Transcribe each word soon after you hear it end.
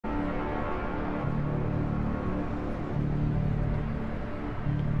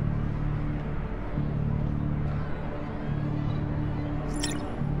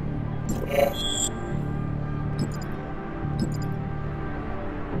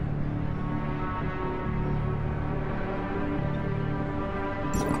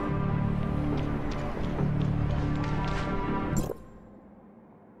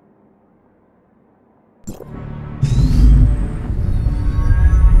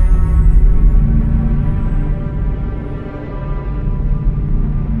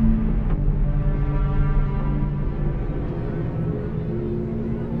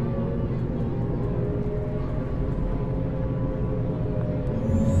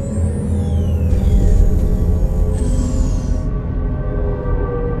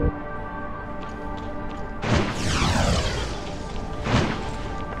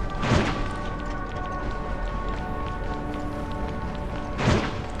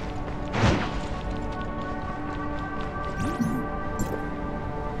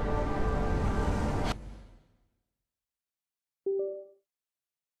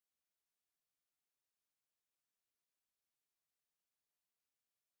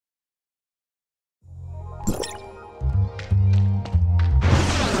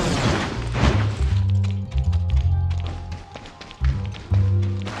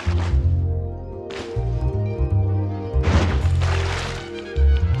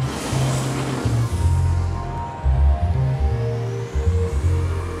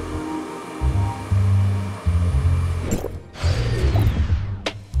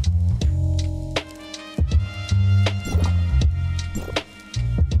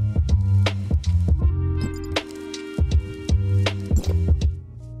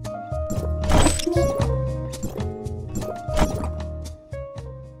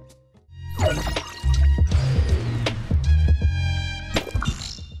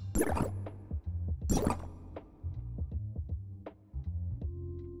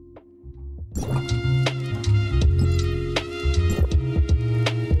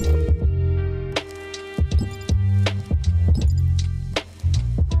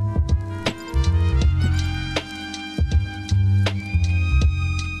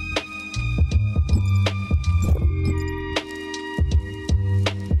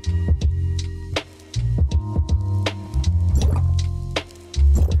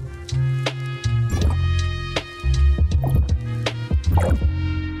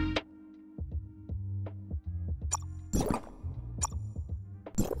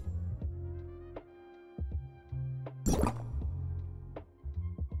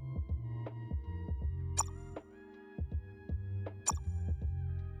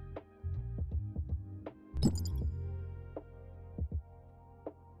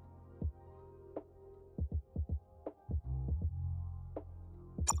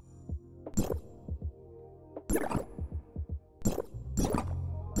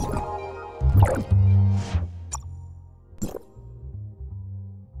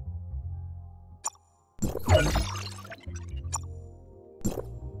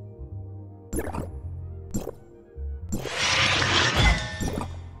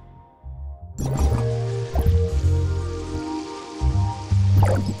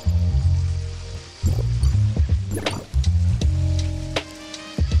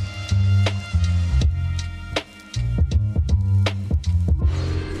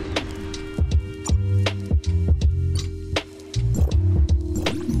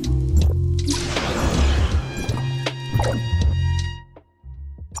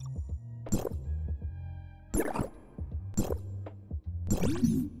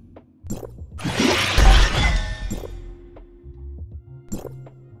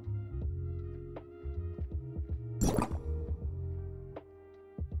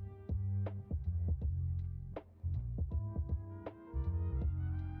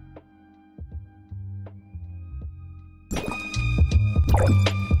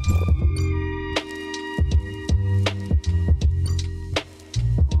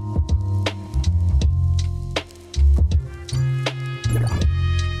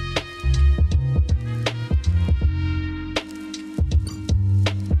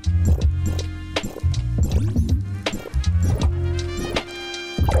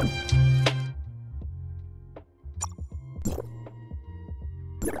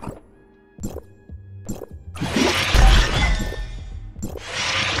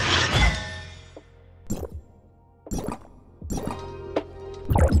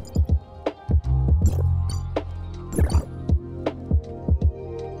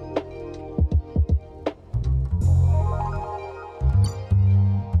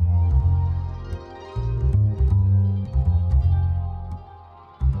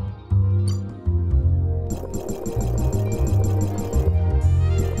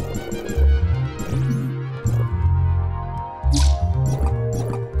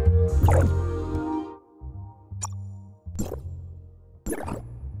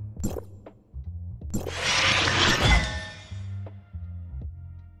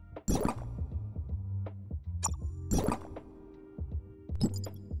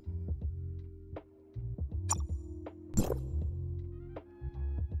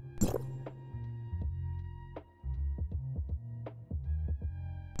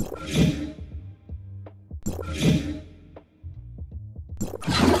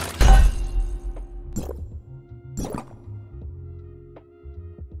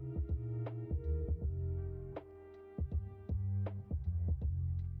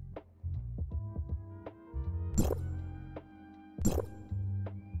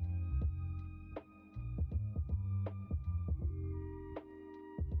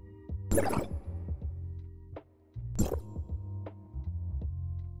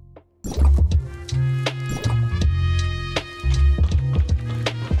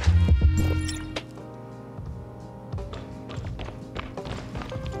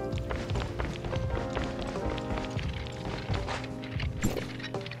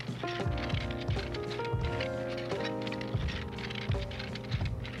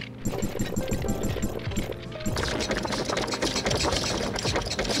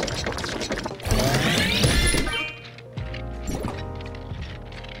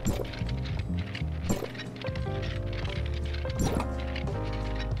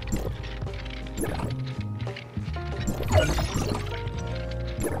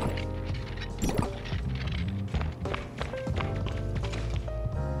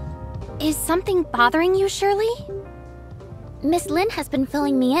Is something bothering you, Shirley? Miss Lin has been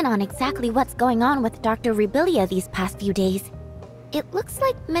filling me in on exactly what's going on with Dr. Rubilia these past few days. It looks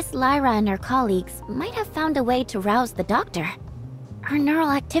like Miss Lyra and her colleagues might have found a way to rouse the doctor. Her neural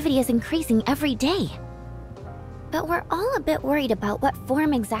activity is increasing every day. But we're all a bit worried about what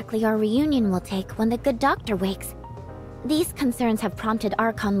form exactly our reunion will take when the good doctor wakes. These concerns have prompted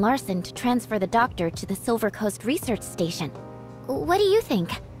Archon Larson to transfer the doctor to the Silver Coast Research Station. What do you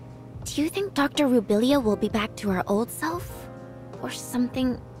think? Do you think Dr. Rubilia will be back to her old self? Or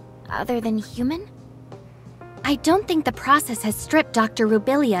something other than human? I don't think the process has stripped Dr.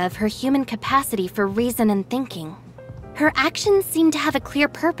 Rubilia of her human capacity for reason and thinking. Her actions seem to have a clear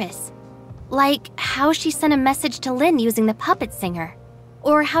purpose. Like how she sent a message to Lin using the puppet singer.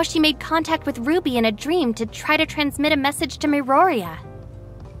 Or how she made contact with Ruby in a dream to try to transmit a message to Miroria.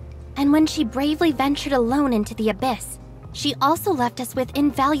 And when she bravely ventured alone into the abyss, she also left us with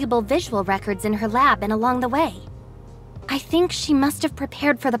invaluable visual records in her lab and along the way. I think she must have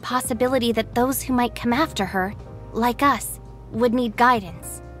prepared for the possibility that those who might come after her, like us, would need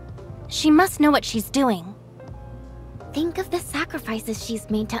guidance. She must know what she's doing. Think of the sacrifices she's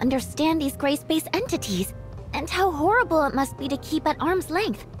made to understand these gray space entities, and how horrible it must be to keep at arm's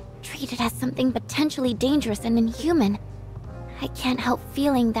length, treated as something potentially dangerous and inhuman. I can't help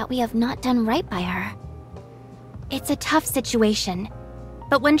feeling that we have not done right by her. It's a tough situation,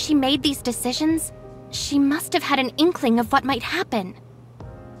 but when she made these decisions, she must have had an inkling of what might happen.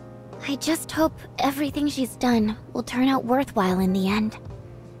 I just hope everything she's done will turn out worthwhile in the end.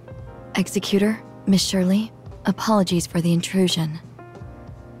 Executor, Miss Shirley, apologies for the intrusion.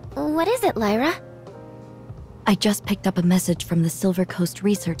 What is it, Lyra? I just picked up a message from the Silver Coast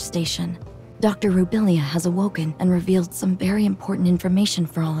Research Station. Dr. Rubilia has awoken and revealed some very important information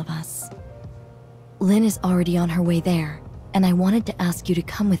for all of us. Lynn is already on her way there, and I wanted to ask you to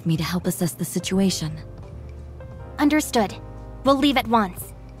come with me to help assess the situation. Understood. We'll leave at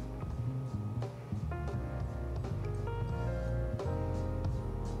once.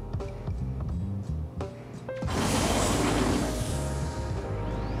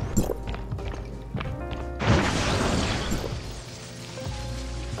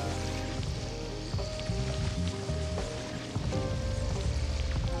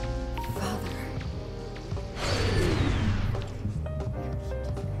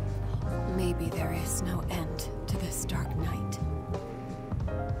 Maybe there is no end to this dark night.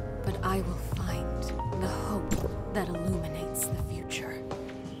 But I will find the hope that illuminates the future.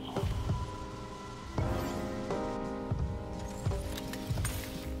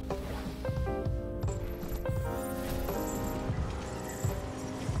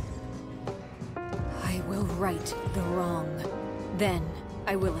 I will right the wrong. Then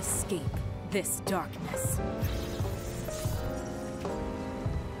I will escape this darkness.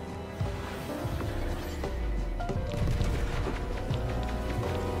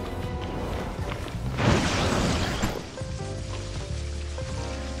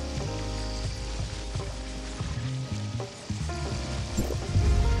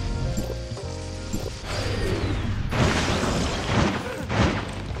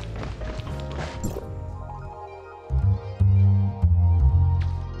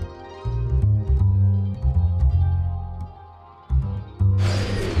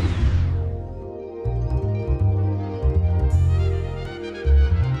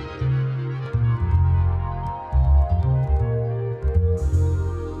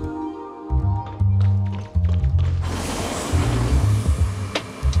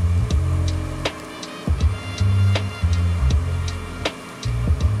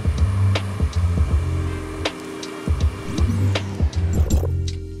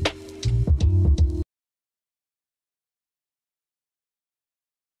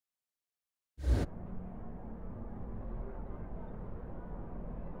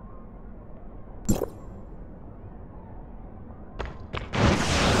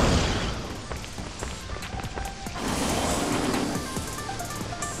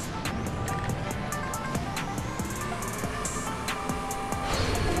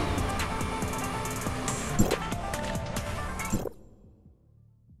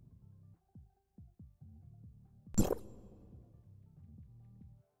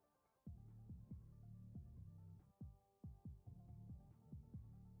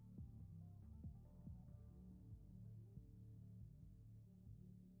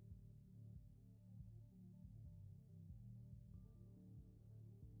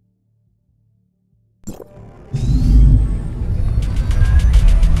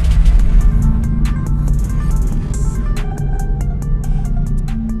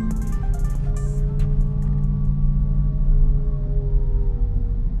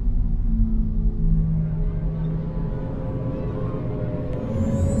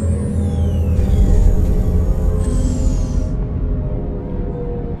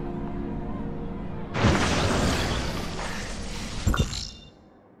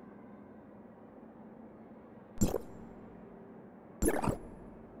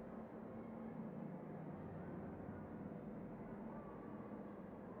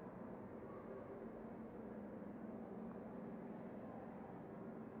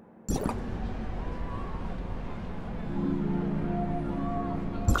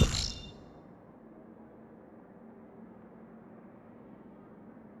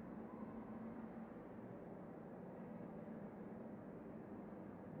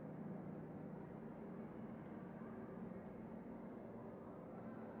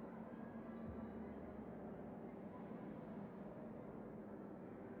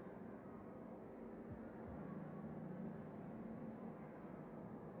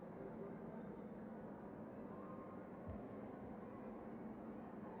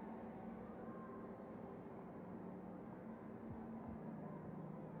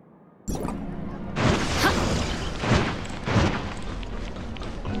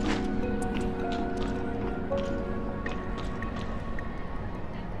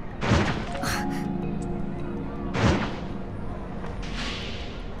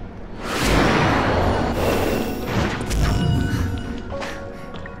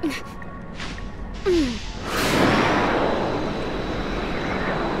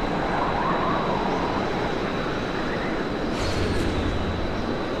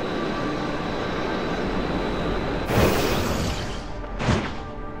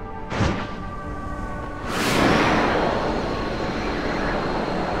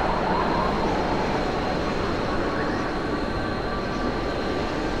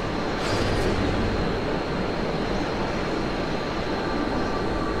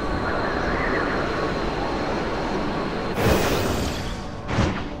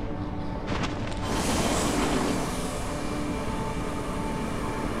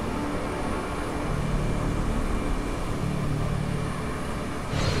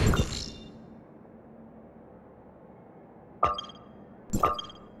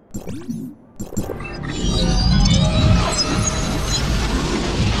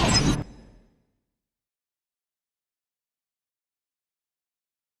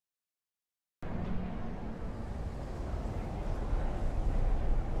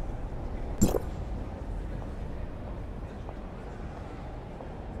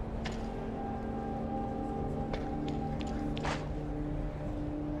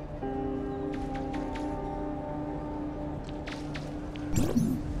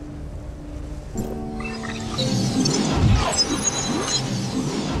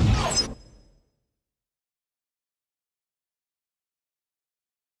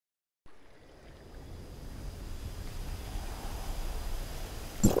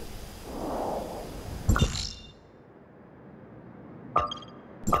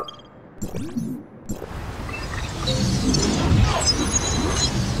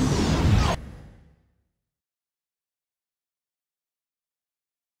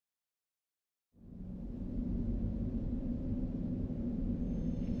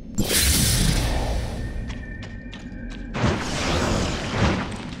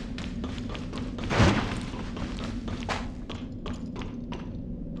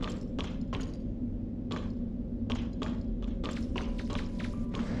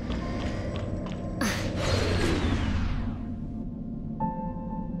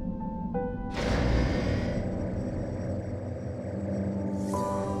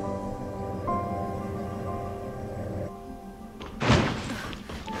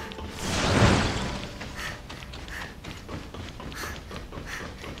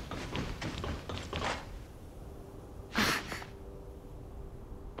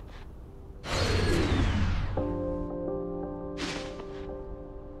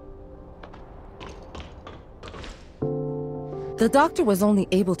 The doctor was only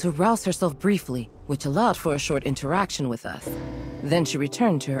able to rouse herself briefly, which allowed for a short interaction with us. Then she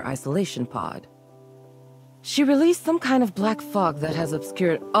returned to her isolation pod. She released some kind of black fog that has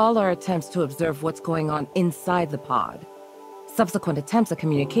obscured all our attempts to observe what's going on inside the pod. Subsequent attempts at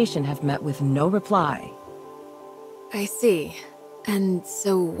communication have met with no reply. I see. And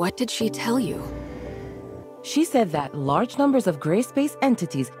so what did she tell you? She said that large numbers of gray space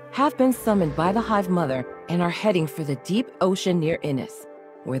entities have been summoned by the Hive Mother and are heading for the deep ocean near Innis,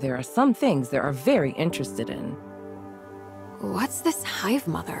 where there are some things they are very interested in. What's this Hive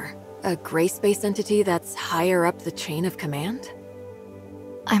Mother? A gray space entity that's higher up the chain of command?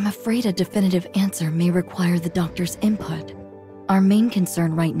 I'm afraid a definitive answer may require the doctor's input. Our main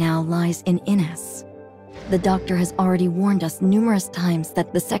concern right now lies in Innis. The doctor has already warned us numerous times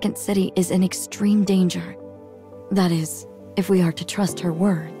that the second city is in extreme danger. That is, if we are to trust her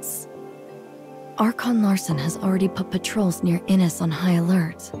words. Archon Larson has already put patrols near Innis on high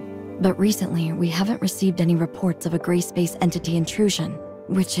alert, but recently we haven't received any reports of a gray space entity intrusion,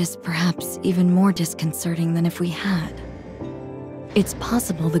 which is perhaps even more disconcerting than if we had. It's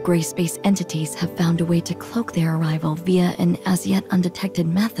possible the gray space entities have found a way to cloak their arrival via an as yet undetected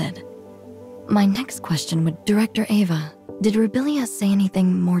method. My next question would, Director Ava, did Rubilia say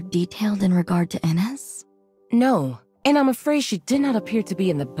anything more detailed in regard to Innis? No, and I'm afraid she did not appear to be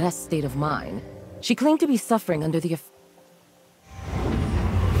in the best state of mind. She claimed to be suffering under the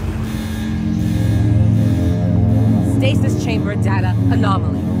stasis chamber data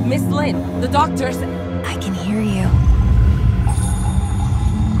anomaly. Miss Lin, the doctors... I can hear you.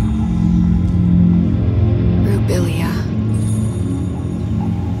 Rubilia.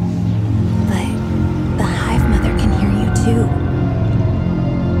 But the Hive Mother can hear you too.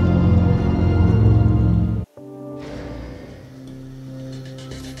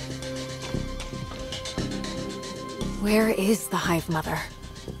 Where is the Hive Mother?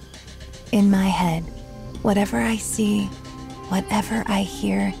 In my head, whatever I see, whatever I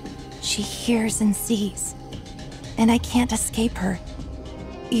hear, she hears and sees. And I can't escape her,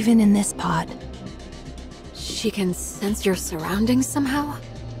 even in this pod. She can sense your surroundings somehow?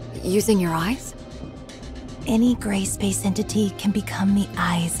 Using your eyes? Any gray space entity can become the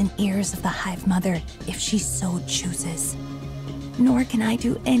eyes and ears of the Hive Mother if she so chooses. Nor can I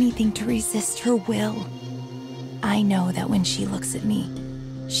do anything to resist her will. I know that when she looks at me,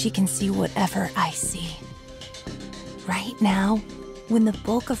 she can see whatever I see. Right now, when the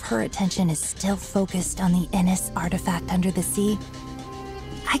bulk of her attention is still focused on the Innis artifact under the sea,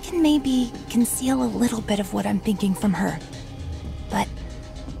 I can maybe conceal a little bit of what I'm thinking from her. But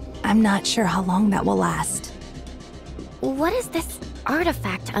I'm not sure how long that will last. What is this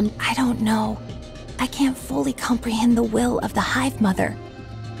artifact I don't know. I can't fully comprehend the will of the Hive Mother.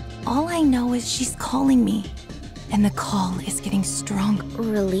 All I know is she's calling me. And the call is getting stronger.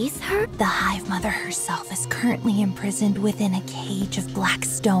 Release her? The Hive Mother herself is currently imprisoned within a cage of black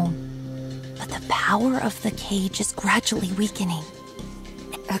stone. But the power of the cage is gradually weakening.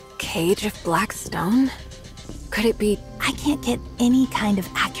 A cage of black stone? Could it be... I can't get any kind of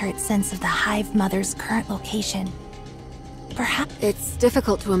accurate sense of the Hive Mother's current location. Perhaps... It's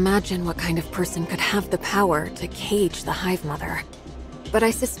difficult to imagine what kind of person could have the power to cage the Hive Mother. But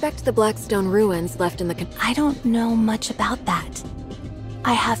I suspect the Blackstone ruins left in the... I don't know much about that.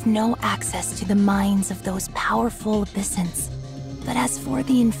 I have no access to the minds of those powerful abyssins. But as for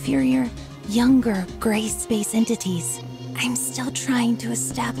the inferior, younger gray space entities, I'm still trying to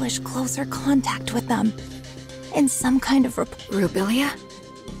establish closer contact with them. And some kind of Rubilia?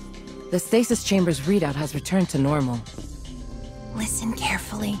 The stasis chamber's readout has returned to normal. Listen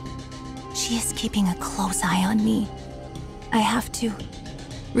carefully. She is keeping a close eye on me. I have to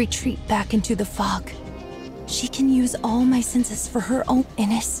retreat back into the fog. She can use all my senses for her own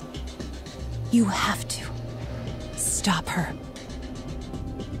Innis. You have to stop her.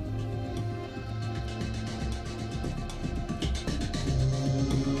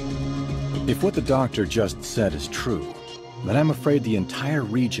 If what the doctor just said is true, then I'm afraid the entire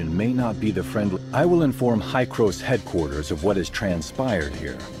region may not be the friendly. I will inform Hykros headquarters of what has transpired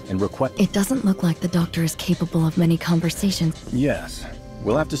here and request. It doesn't look like the doctor is capable of many conversations. Yes.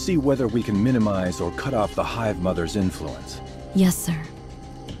 We'll have to see whether we can minimize or cut off the Hive Mother's influence. Yes, sir.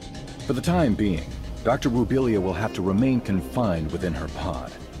 For the time being, Dr. Rubilia will have to remain confined within her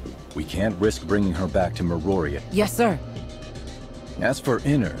pod. We can't risk bringing her back to Meroria. Yes, sir. As for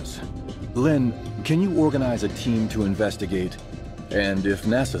Inners, Lynn, can you organize a team to investigate? And if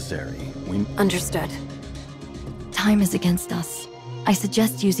necessary, we... Understood. Time is against us. I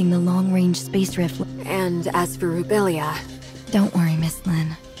suggest using the long-range space rift. And as for Rubilia... Don't worry, Miss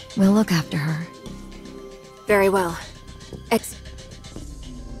Lynn. We'll look after her. Very well.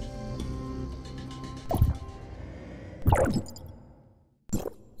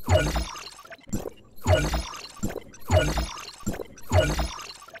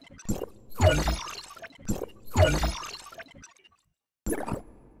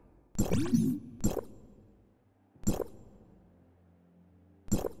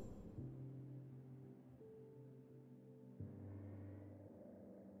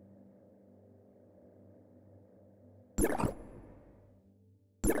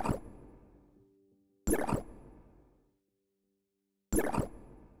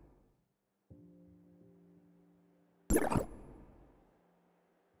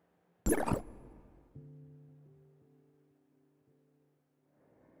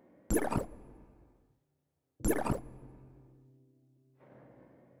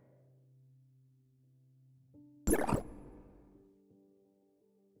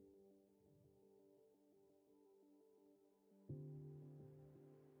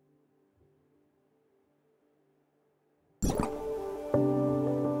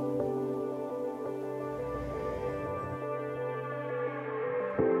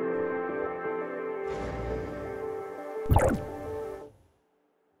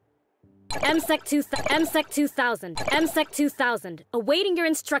 MSEC 2000, awaiting your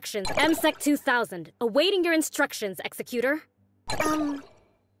instructions. MSEC 2000, awaiting your instructions, executor.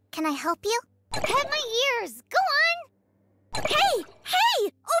 Can I help you? Pet my ears! Go on! Hey! Hey!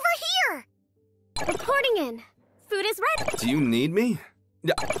 Over here! Reporting in. Food is ready. Do you need me?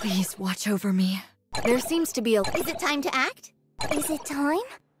 Please watch over me. There seems to be a... Is it time to act? Is it time?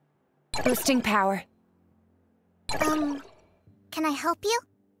 Boosting power. Can I help you?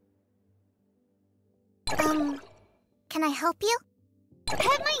 Can I help you?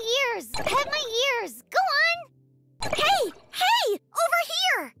 Pet my ears! Pet my ears! Go on! Hey! Hey! Over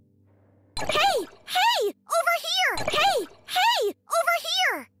here! Hey! Hey! Over here! Hey! Hey! Over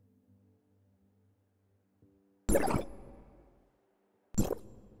here!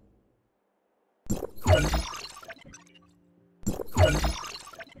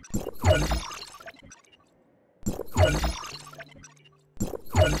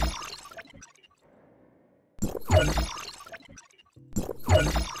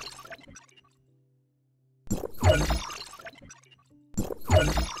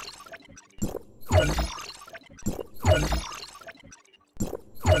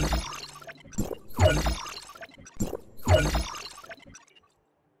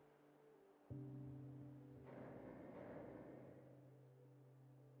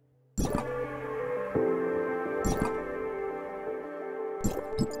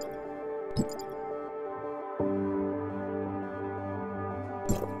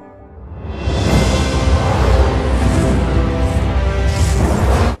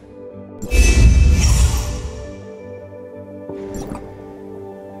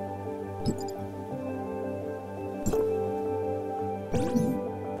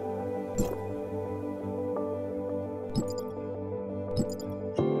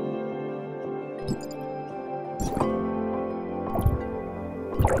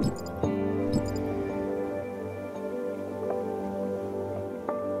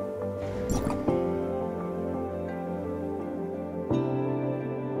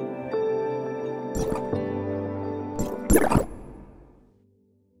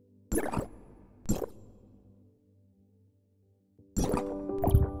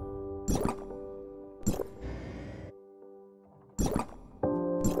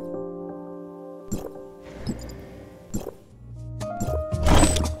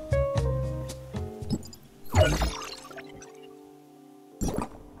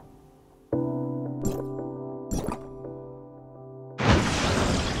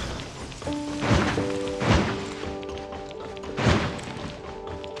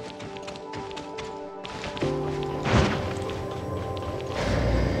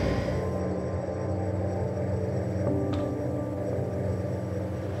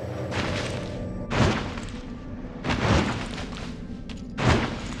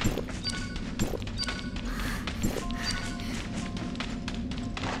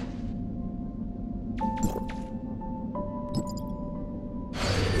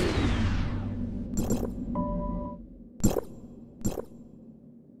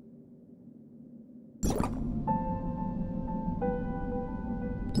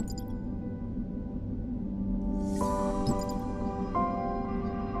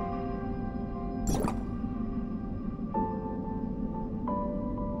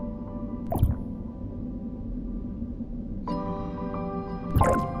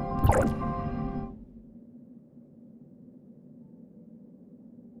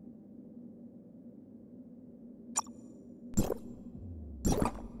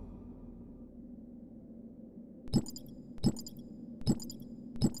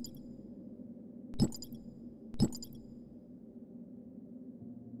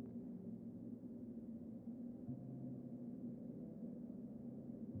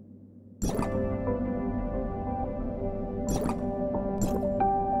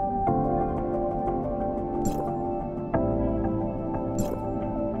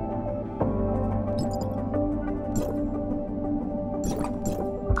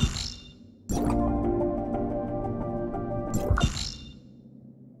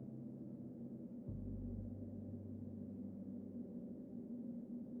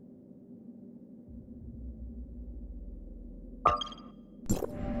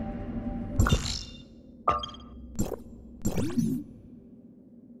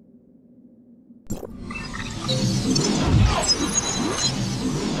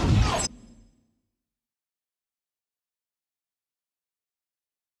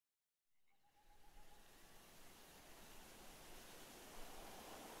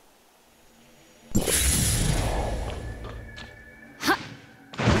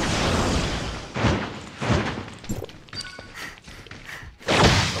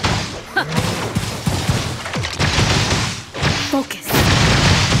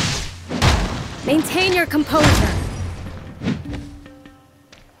 Maintain your composure.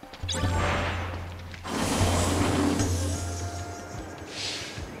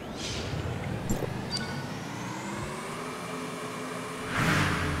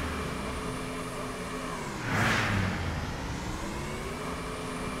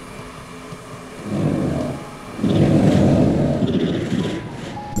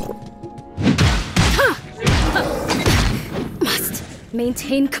 Must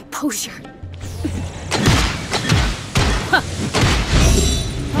maintain composure.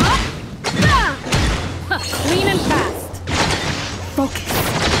 Clean and fast. Focus.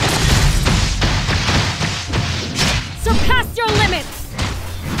 Surpass your limits.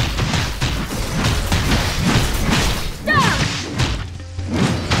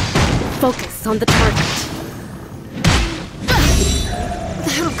 Focus on the target.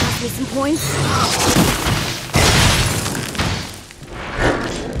 That'll cost me some points.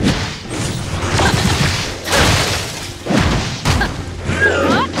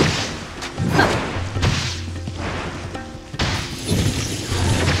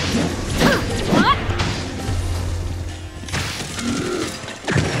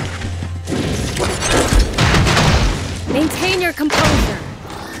 Maintain your composure.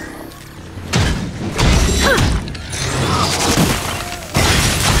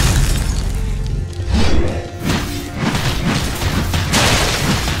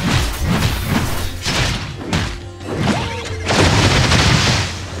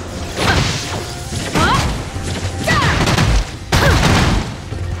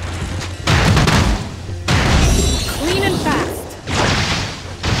 Clean and fast.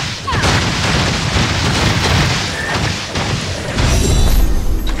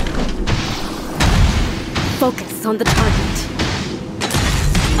 Focus on the target.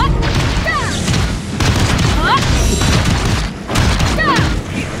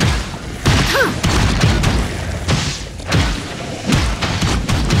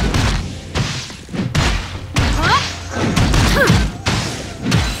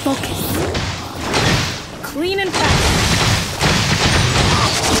 Focus. Clean and fast.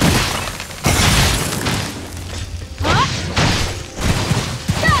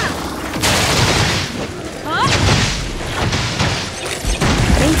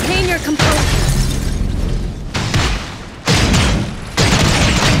 Maintain your composure.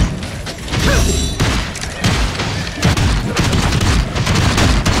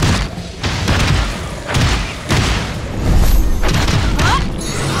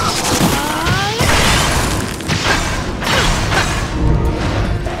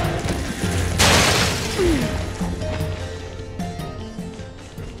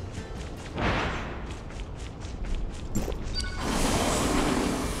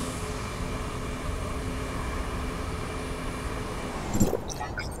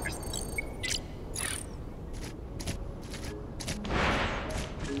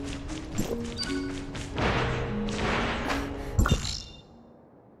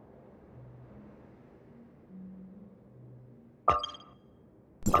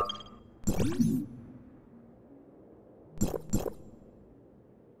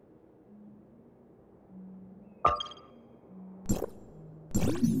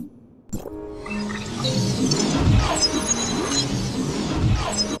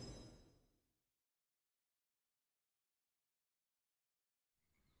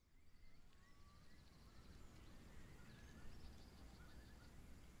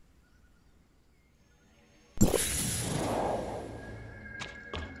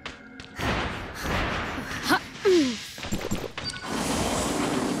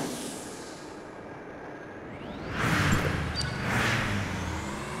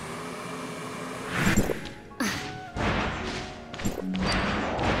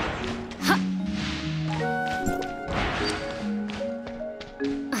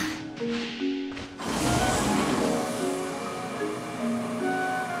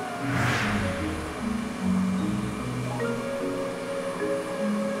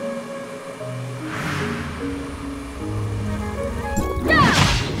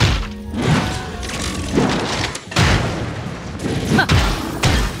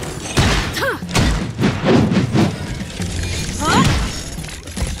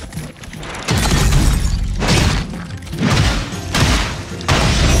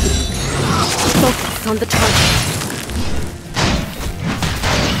 Focus on the target.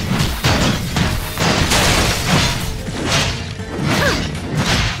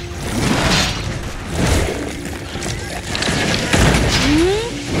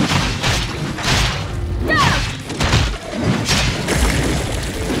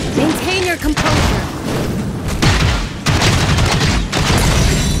 Maintain your composure.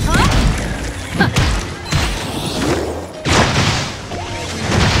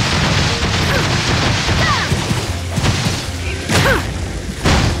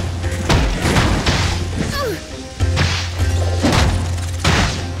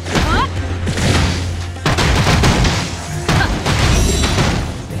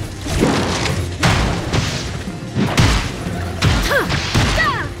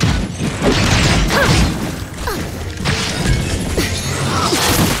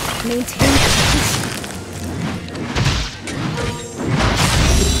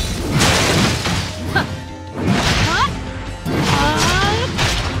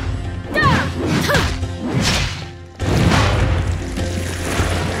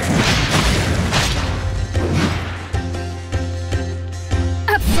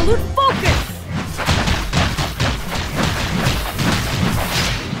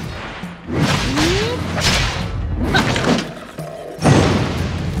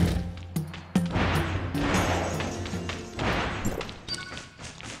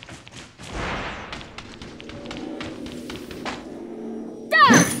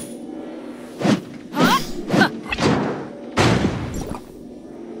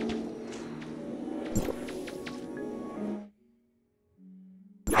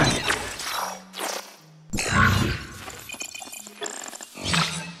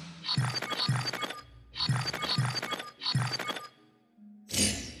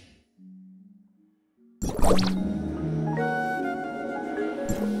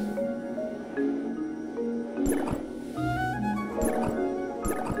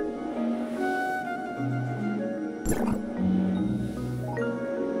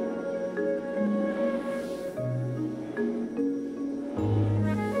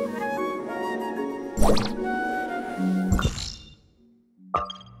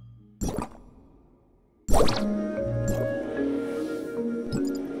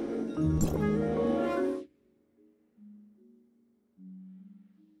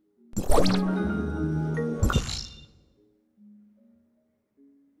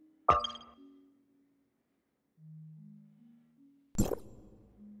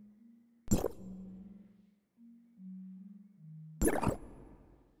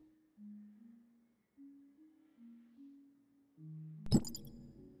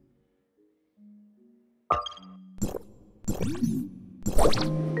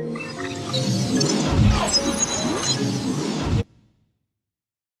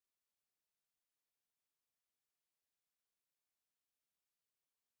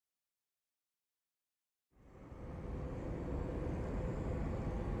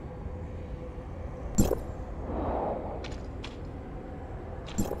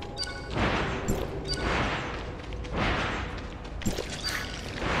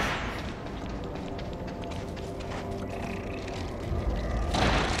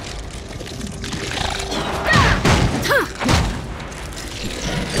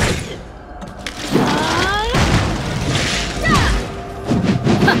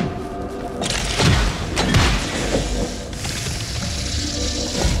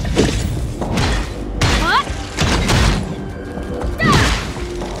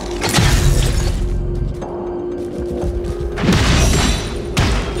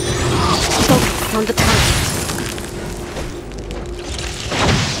 On the target.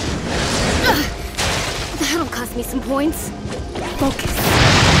 That'll cost me some points. Focus.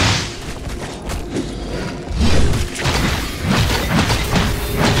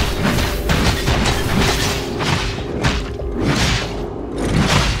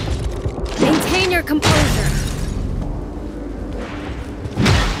 Maintain your composure.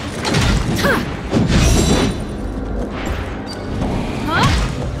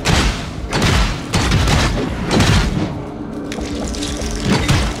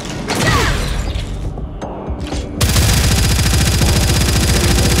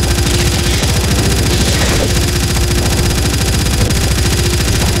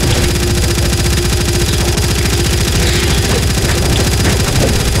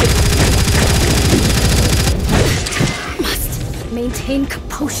 Maintain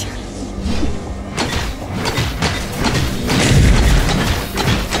composure.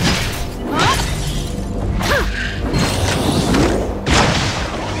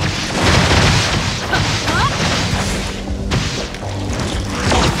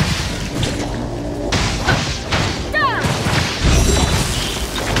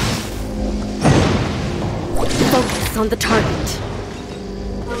 on the target.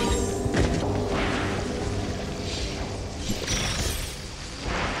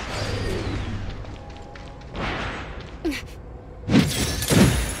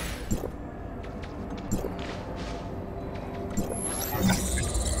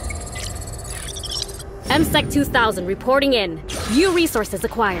 MSEC 2000 reporting in. New resources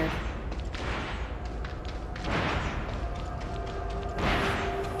acquired.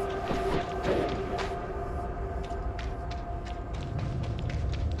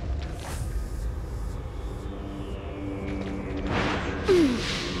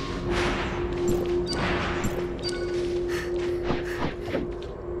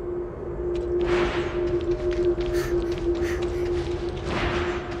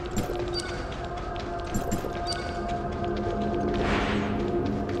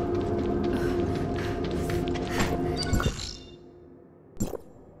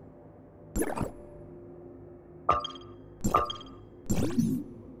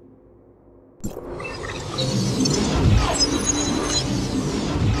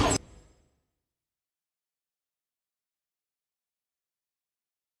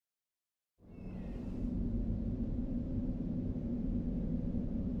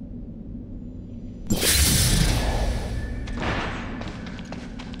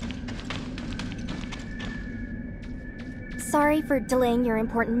 Sorry for delaying your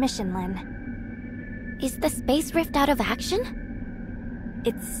important mission, Lynn. Is the space rift out of action?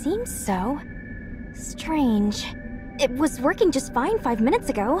 It seems so. Strange. It was working just fine 5 minutes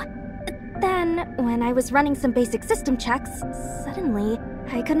ago. Then, when I was running some basic system checks, suddenly,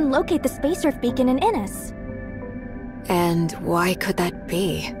 I couldn't locate the space rift beacon in Innis. And why could that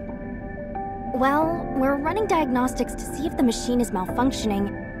be? Well, we're running diagnostics to see if the machine is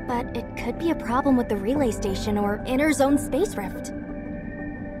malfunctioning, but it could be a problem with the relay station or inner zone space rift.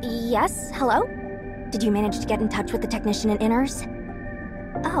 Yes, hello? Did you manage to get in touch with the technician in Inners?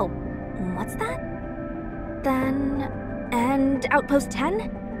 Oh, what's that? Then... and Outpost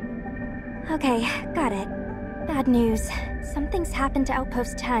 10? Okay, got it. Bad news. Something's happened to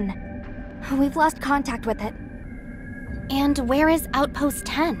Outpost 10. We've lost contact with it. And where is Outpost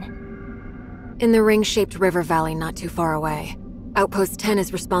 10? In the ring-shaped river valley not too far away. Outpost 10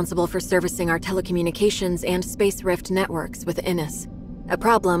 is responsible for servicing our telecommunications and space rift networks with Innis. A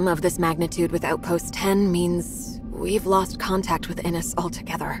problem of this magnitude with Outpost 10 means we've lost contact with Innis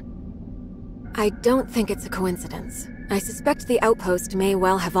altogether. I don't think it's a coincidence. I suspect the outpost may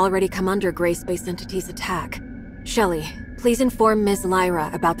well have already come under Gray Space Entity's attack. Shelley, please inform Ms.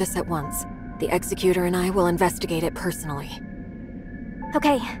 Lyra about this at once. The Executor and I will investigate it personally.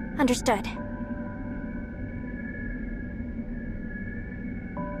 Okay, understood.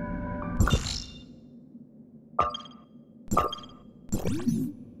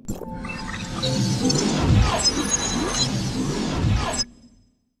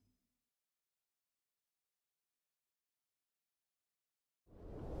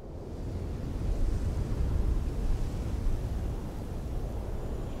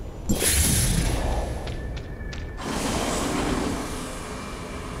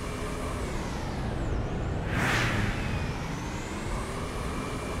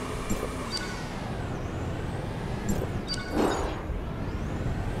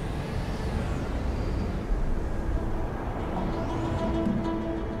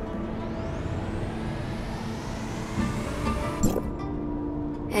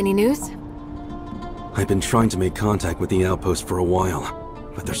 Any news? I've been trying to make contact with the outpost for a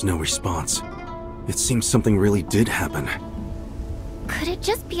while, but there's no response. It seems something really did happen. Could it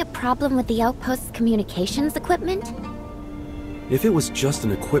just be a problem with the outpost's communications equipment? If it was just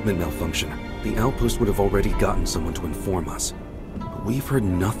an equipment malfunction, the outpost would have already gotten someone to inform us. But we've heard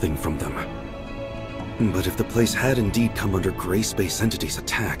nothing from them. But if the place had indeed come under Gray Space Entity's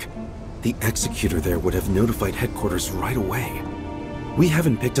attack, the Executor there would have notified headquarters right away. We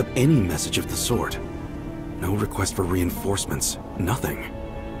haven't picked up any message of the sort. No request for reinforcements, nothing.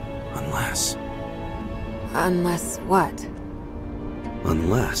 Unless... Unless what?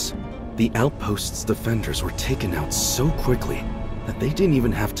 Unless the outpost's defenders were taken out so quickly that they didn't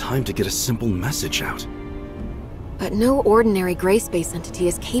even have time to get a simple message out. But no ordinary Gray Space Entity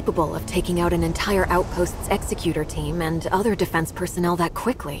is capable of taking out an entire outpost's Executor team and other defense personnel that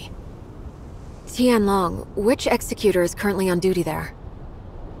quickly. Tianlong, which Executor is currently on duty there?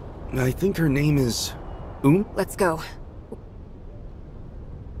 I think her name is... Let's go.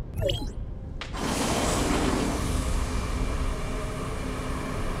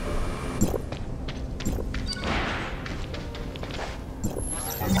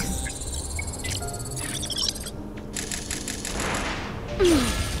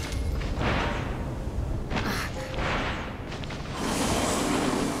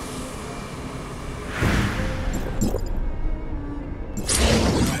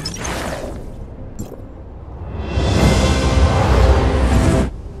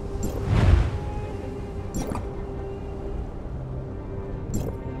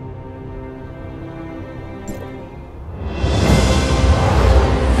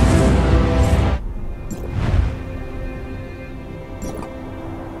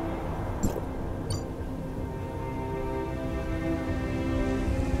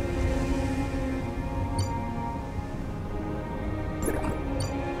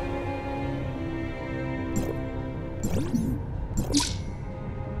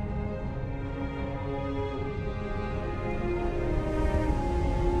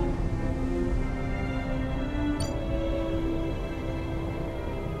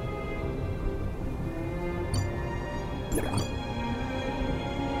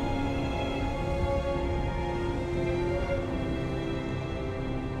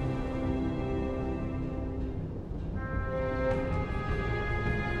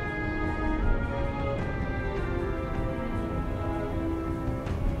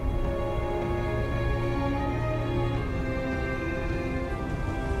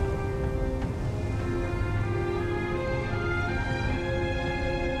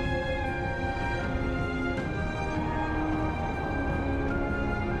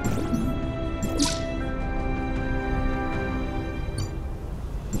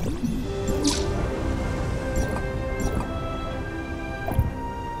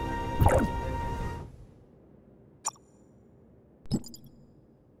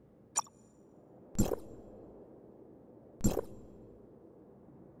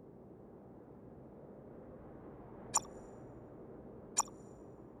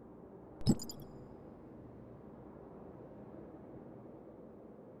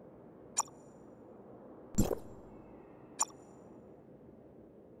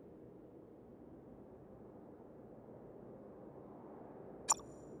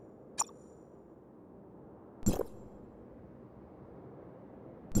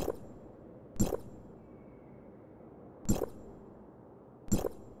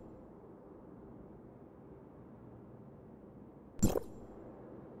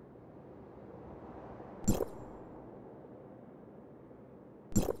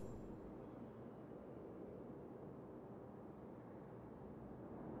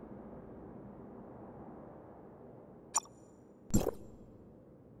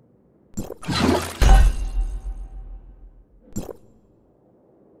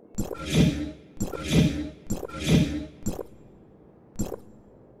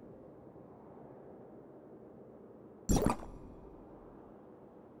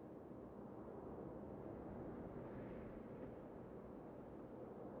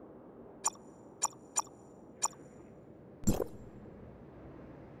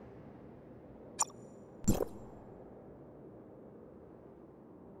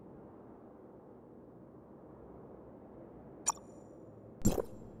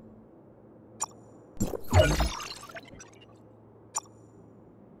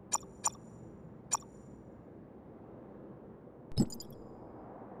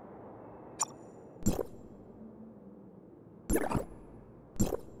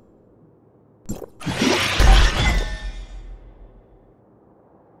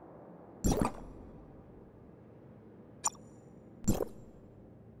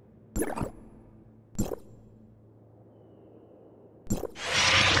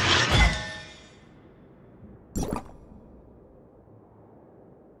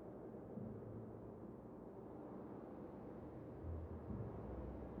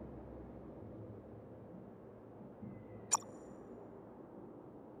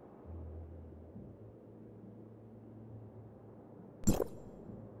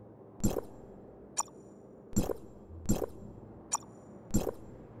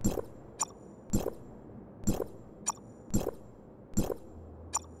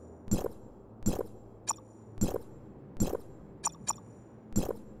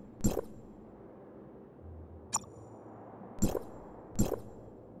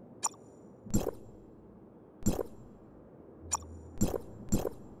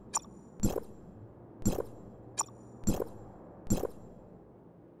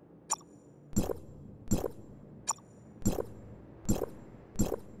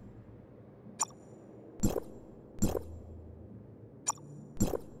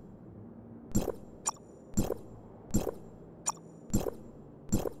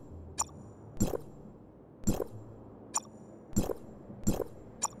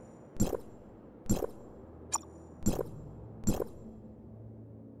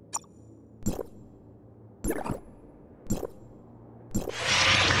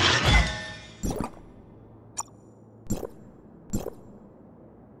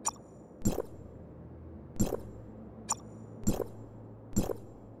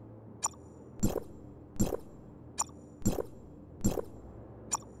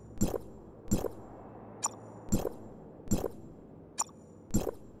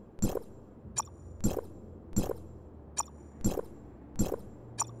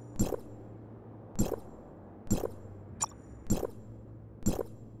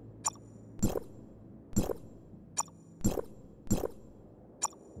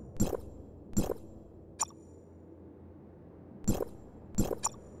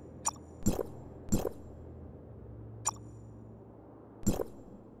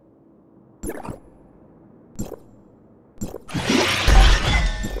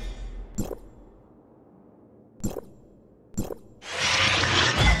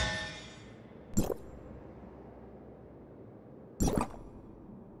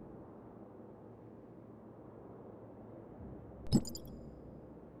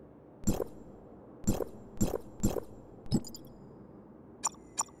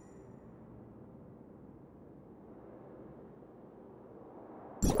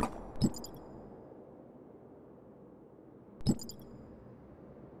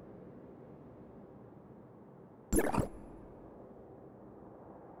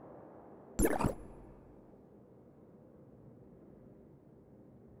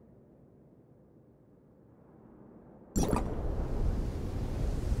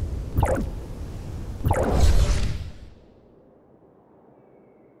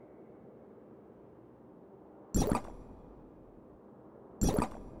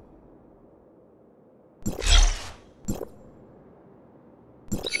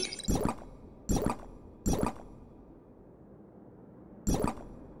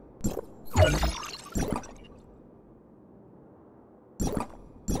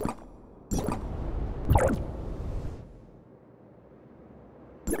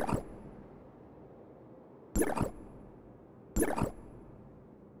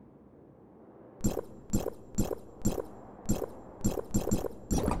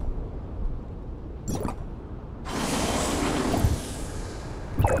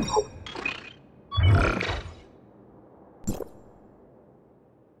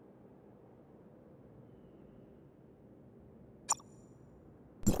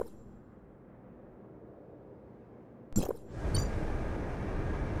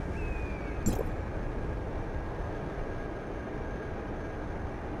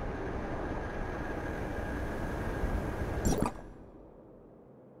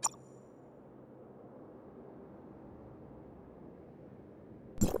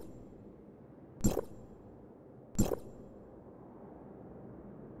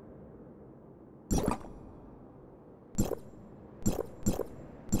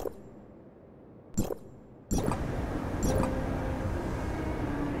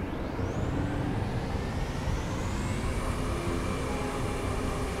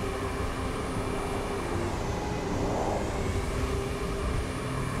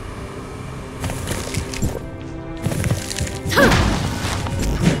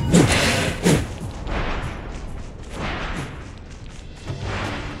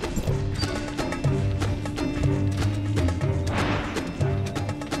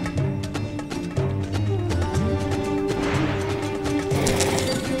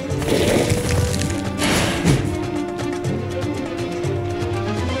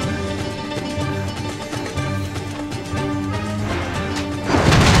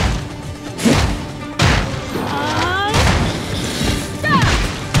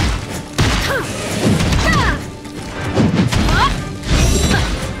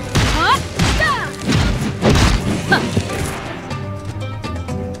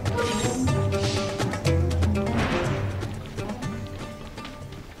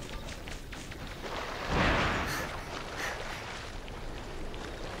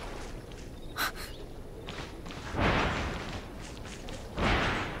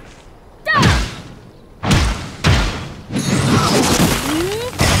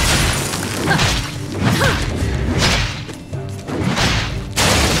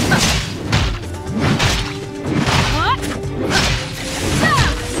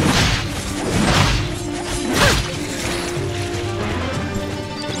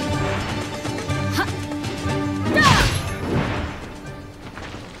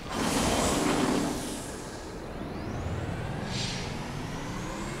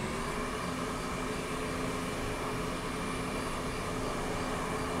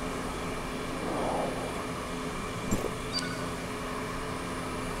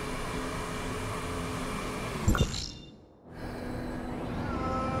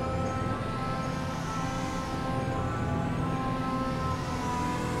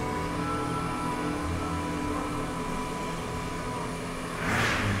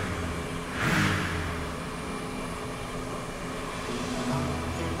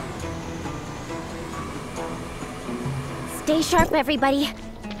 Stay sharp, everybody.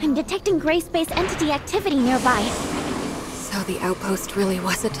 I'm detecting gray space entity activity nearby. So the outpost really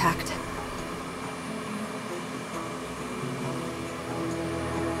was attacked.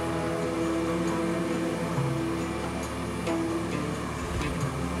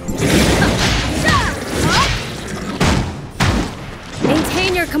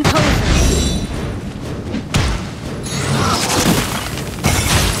 Maintain your composure.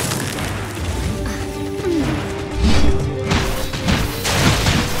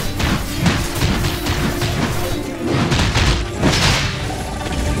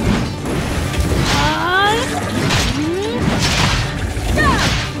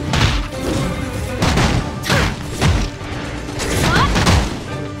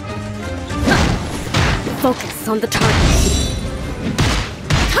 Focus on the target.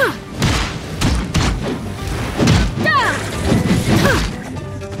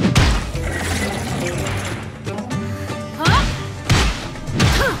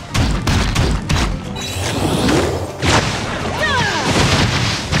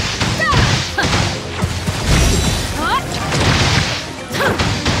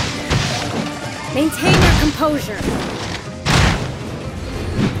 composure.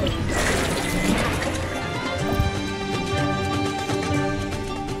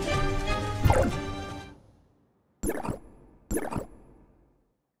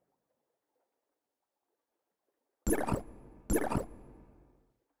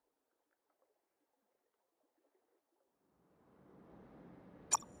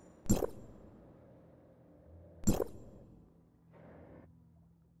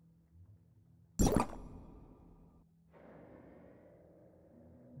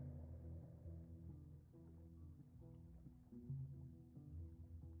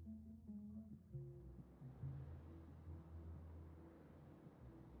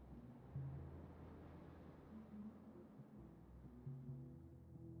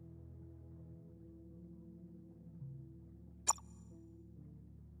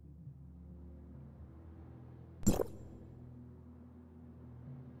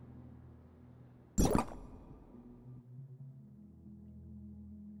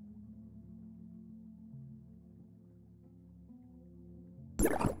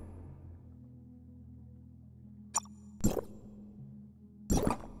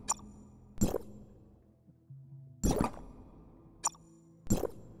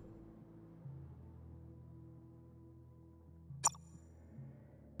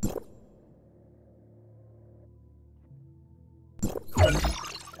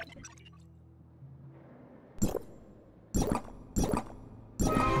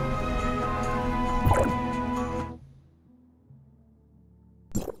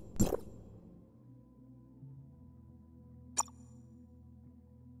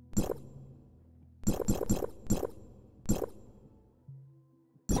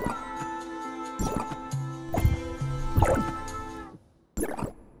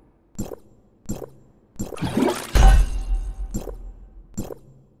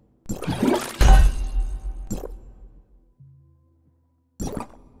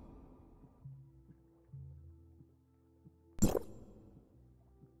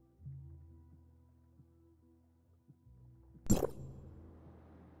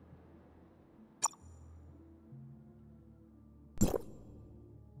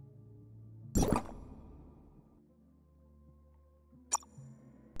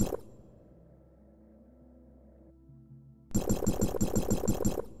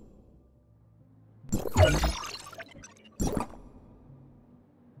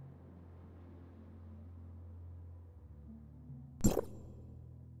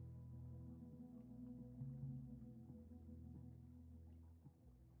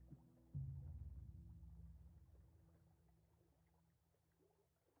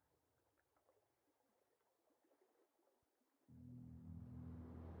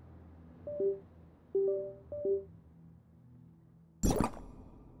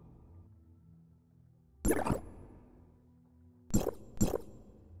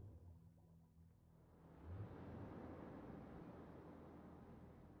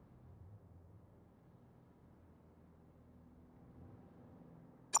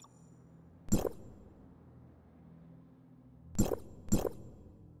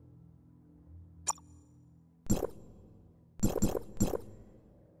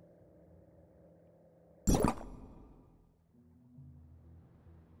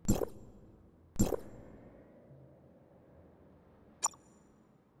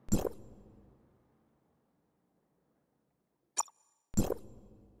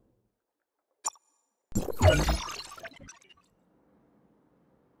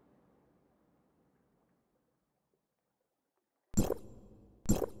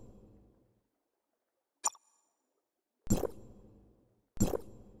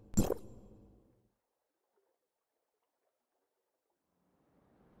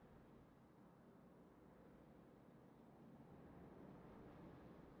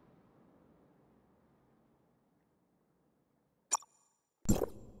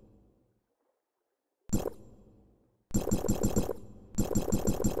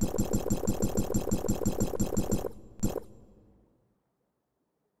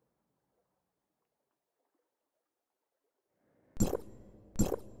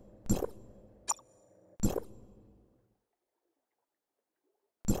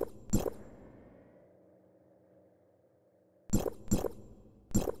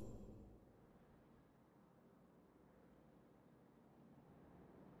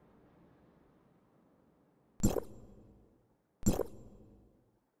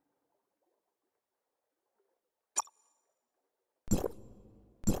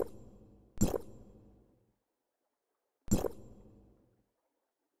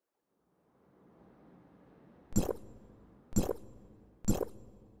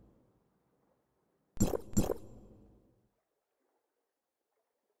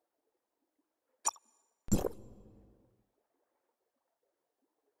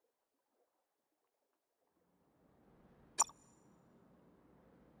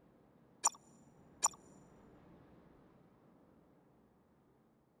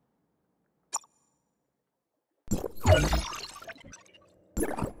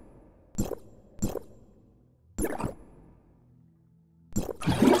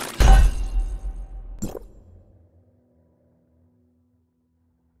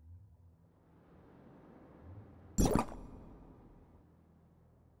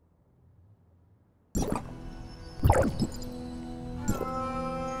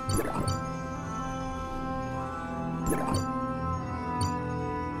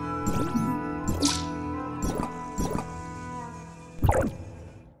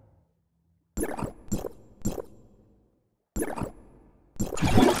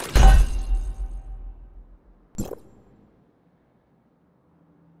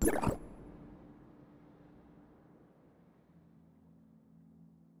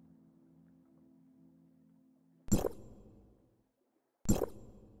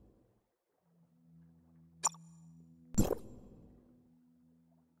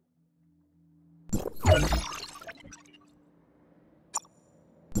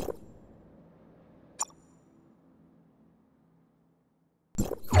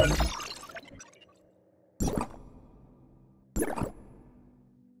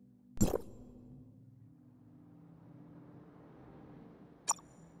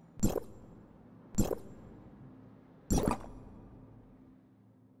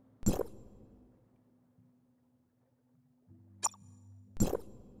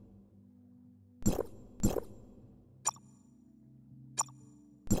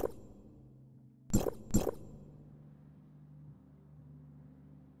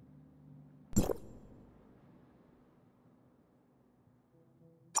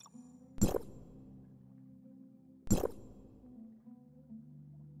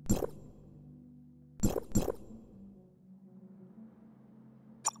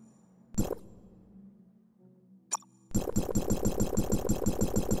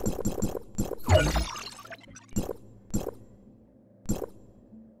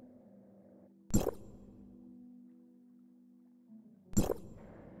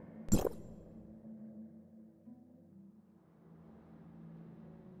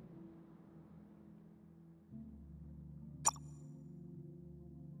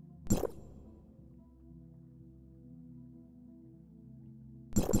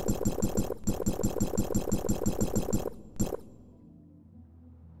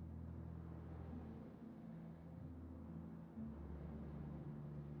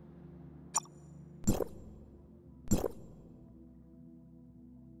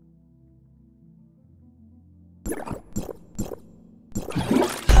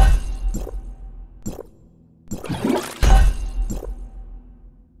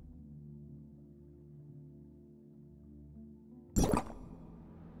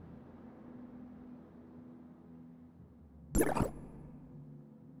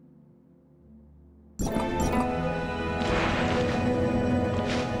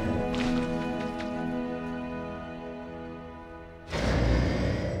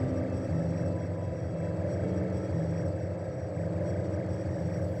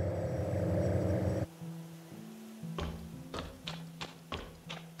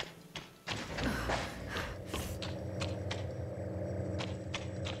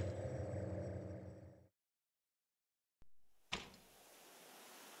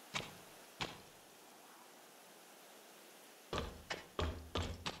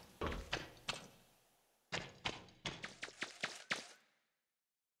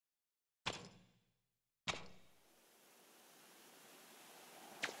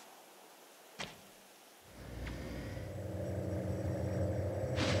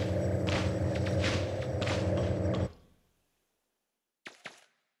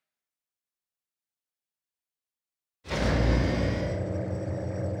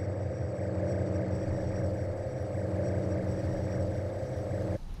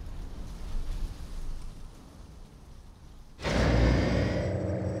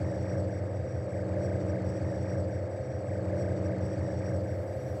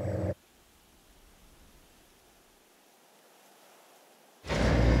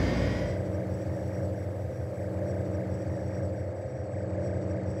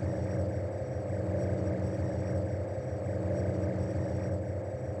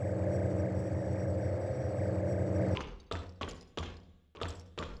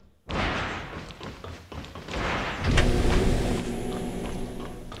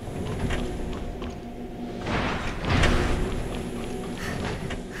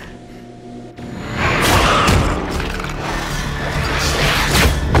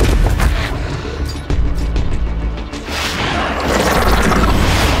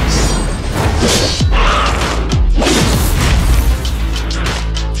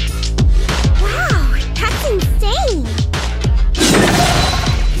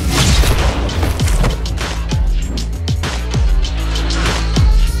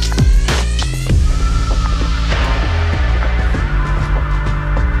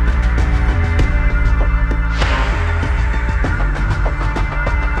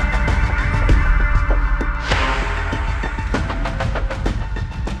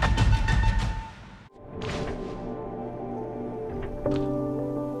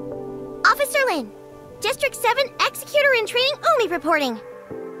 Lin! District 7 Executor in Training Umi reporting!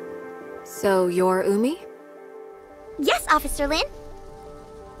 So you're Umi? Yes, Officer Lin.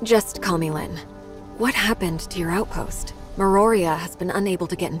 Just call me Lin. What happened to your outpost? Meroria has been unable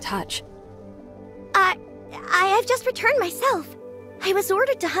to get in touch. I've just returned myself. I was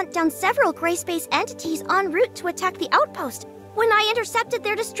ordered to hunt down several gray space entities en route to attack the outpost when I intercepted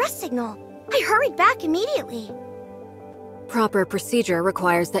their distress signal. I hurried back immediately. Proper procedure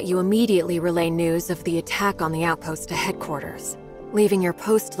requires that you immediately relay news of the attack on the outpost to headquarters. Leaving your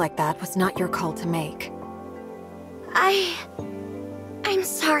post like that was not your call to make. I'm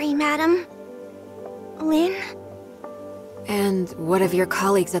sorry, madam. Lin? And what of your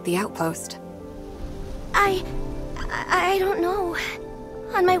colleagues at the outpost? I don't know.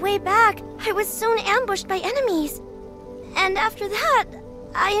 On my way back, I was soon ambushed by enemies. And after that,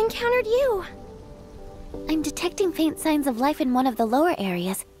 I encountered you. I'm detecting faint signs of life in one of the lower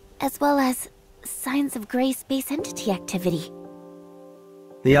areas, as well as signs of gray space entity activity.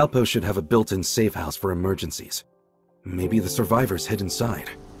 The outpost should have a built-in safe house for emergencies. Maybe the survivors hid inside.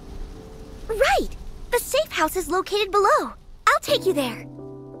 Right! The safe house is located below. I'll take you there.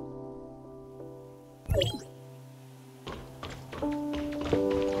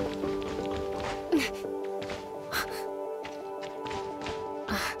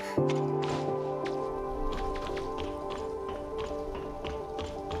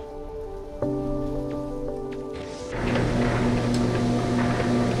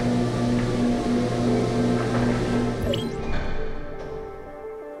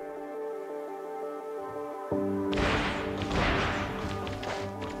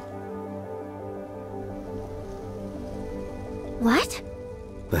 What?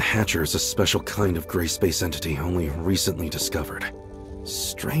 The Hatcher is a special kind of gray space entity only recently discovered.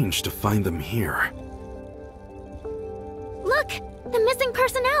 Strange to find them here. Look! The missing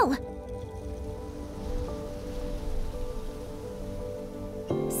personnel!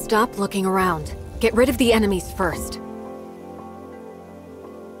 Stop looking around. Get rid of the enemies first.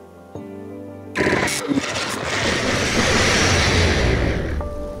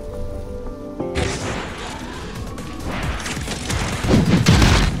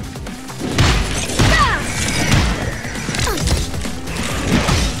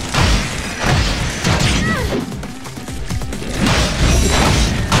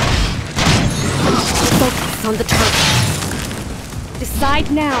 On the target.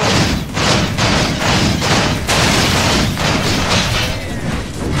 Decide now.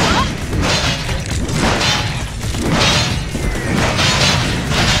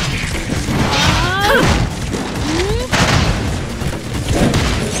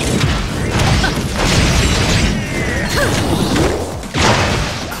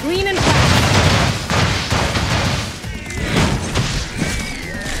 Clean and fast.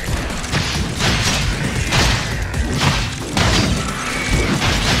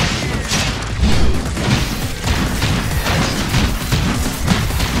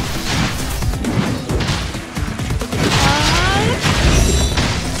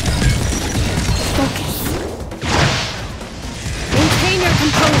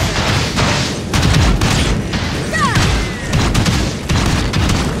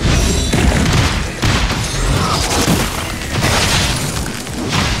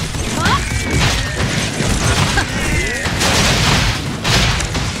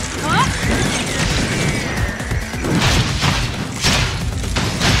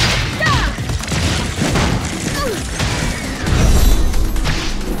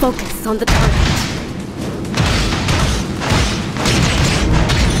 Focus on the target.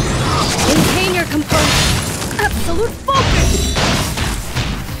 Maintain your composure. Absolute focus!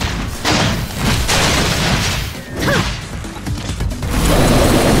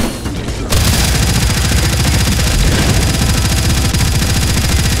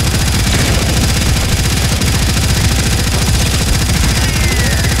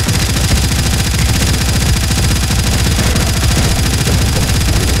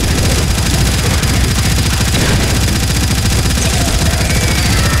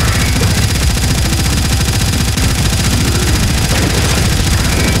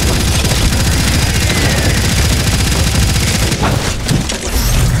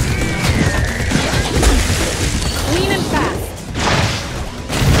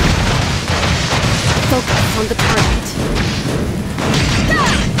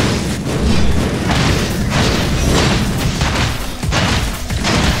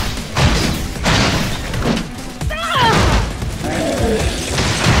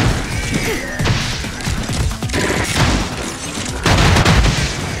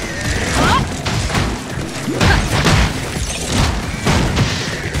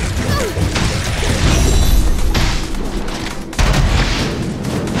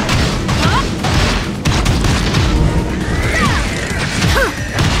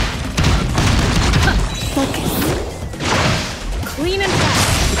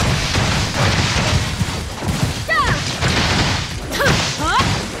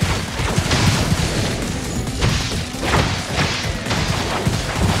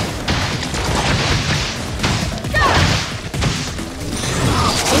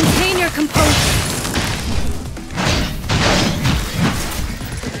 composure.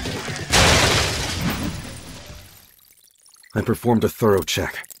 I performed a thorough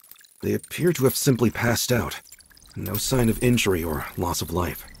check. They appear to have simply passed out. No sign of injury or loss of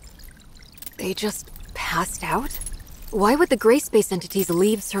life. They just passed out? Why would the gray space entities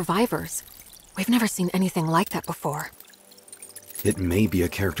leave survivors? We've never seen anything like that before. It may be a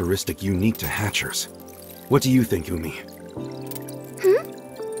characteristic unique to Hatchers. What do you think, Umi?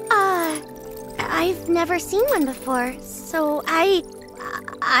 I've never seen one before, so I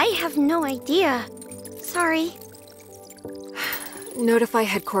have no idea. Sorry. Notify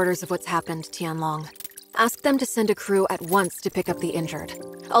headquarters of what's happened, Tianlong. Ask them to send a crew at once to pick up the injured.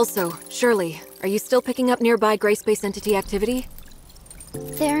 Also, Shirley, are you still picking up nearby gray space entity activity?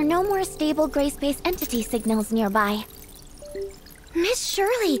 There are no more stable gray space entity signals nearby. Miss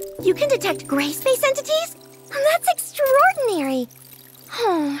Shirley, you can detect gray space entities? That's extraordinary!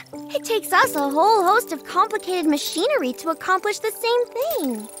 It takes us a whole host of complicated machinery to accomplish the same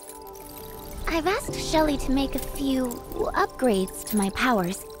thing. I've asked Shelley to make a few upgrades to my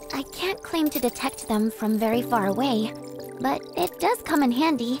powers. I can't claim to detect them from very far away, but it does come in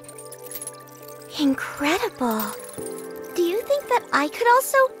handy. Incredible. Do you think that I could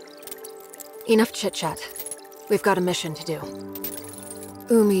also... Enough chit-chat. We've got a mission to do.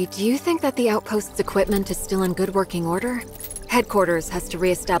 Umi, do you think that the outpost's equipment is still in good working order? Headquarters has to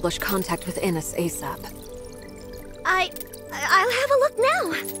re-establish contact with Innes ASAP. I'll have a look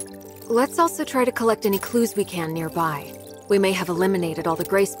now. Let's also try to collect any clues we can nearby. We may have eliminated all the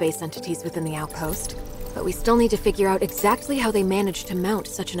gray space entities within the outpost, but we still need to figure out exactly how they managed to mount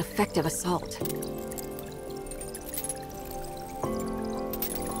such an effective assault.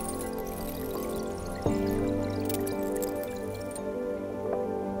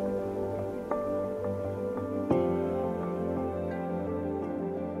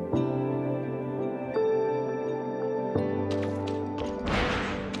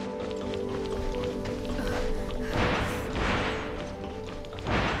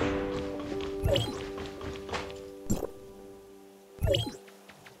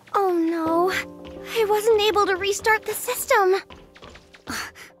 Oh no, I wasn't able to restart the system.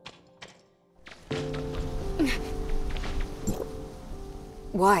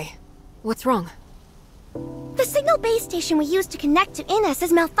 Why? What's wrong? The signal base station we used to connect to Innes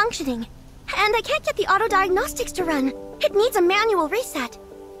is malfunctioning, and I can't get the auto diagnostics to run. It needs a manual reset.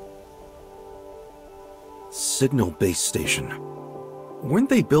 Signal base station. Weren't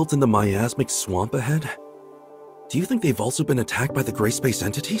they built in the miasmic swamp ahead? Do you think they've also been attacked by the gray space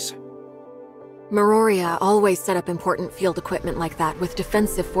entities? Meroria always set up important field equipment like that with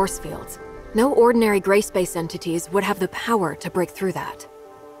defensive force fields. No ordinary gray space entities would have the power to break through that.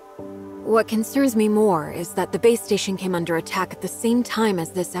 What concerns me more is that the base station came under attack at the same time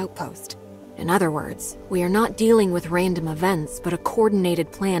as this outpost. In other words, we are not dealing with random events, but a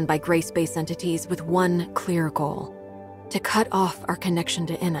coordinated plan by gray space entities with one clear goal: to cut off our connection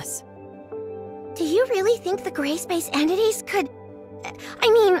to Innes. Do you really think the gray space entities could... I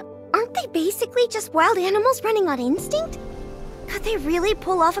mean, aren't they basically just wild animals running on instinct? Could they really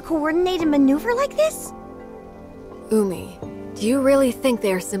pull off a coordinated maneuver like this? Umi, do you really think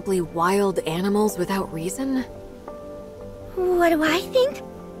they are simply wild animals without reason? What do I think?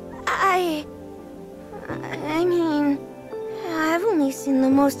 I mean, I've only seen the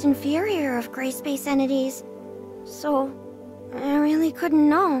most inferior of gray space entities, so I really couldn't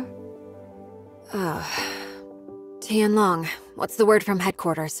know. Tianlong, what's the word from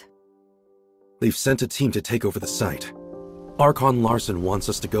headquarters? They've sent a team to take over the site. Archon Larson wants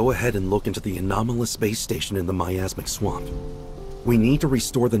us to go ahead and look into the anomalous base station in the miasmic swamp. We need to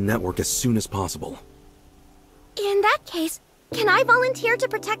restore the network as soon as possible. In that case, can I volunteer to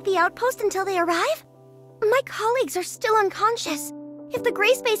protect the outpost until they arrive? My colleagues are still unconscious. If the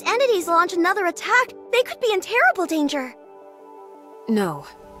gray space entities launch another attack, they could be in terrible danger. No,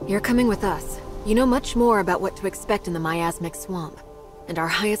 you're coming with us. You know much more about what to expect in the miasmic swamp. And our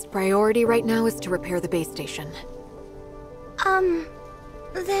highest priority right now is to repair the base station.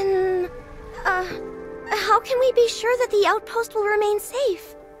 Then... how can we be sure that the outpost will remain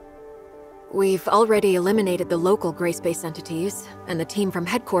safe? We've already eliminated the local gray space entities, and the team from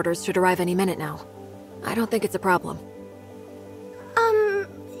headquarters should arrive any minute now. I don't think it's a problem.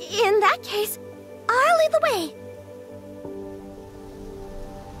 In that case, I'll lead the way.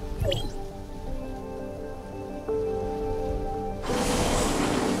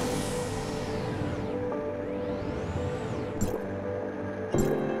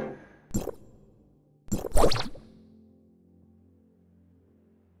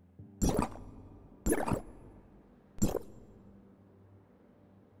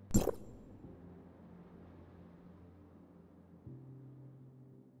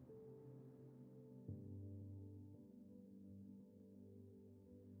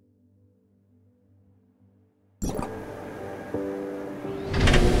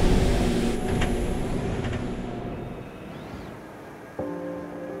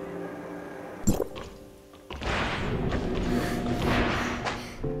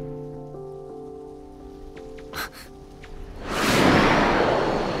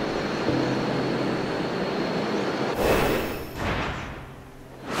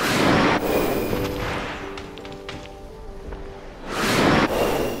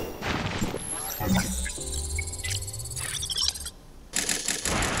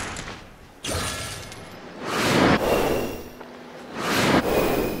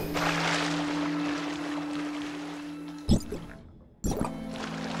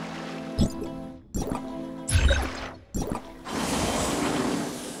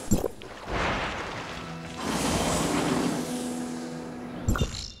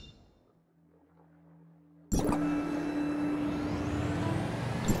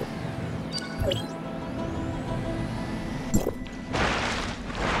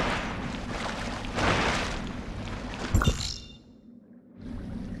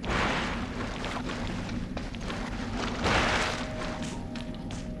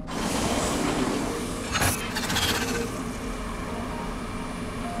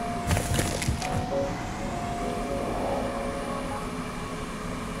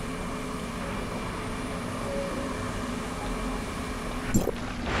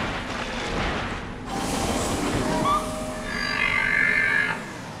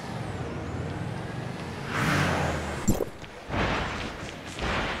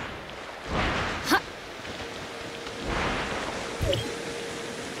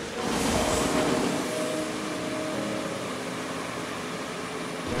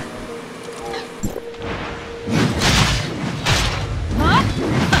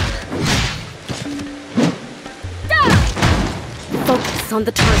 Focus on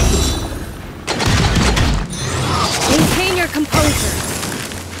the target. Maintain your composure.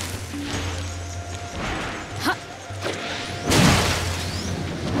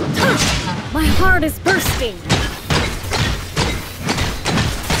 My heart is bursting.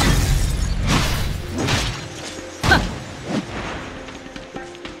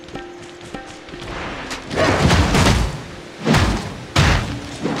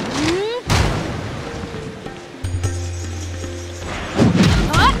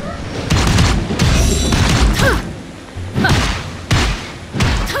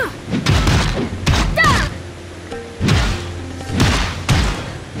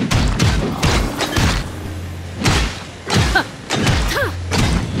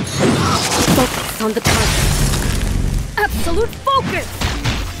 On the target. Absolute focus!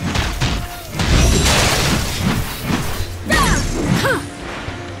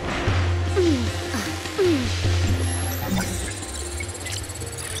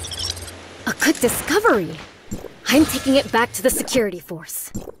 A good discovery! I'm taking it back to the security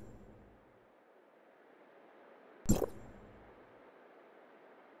force.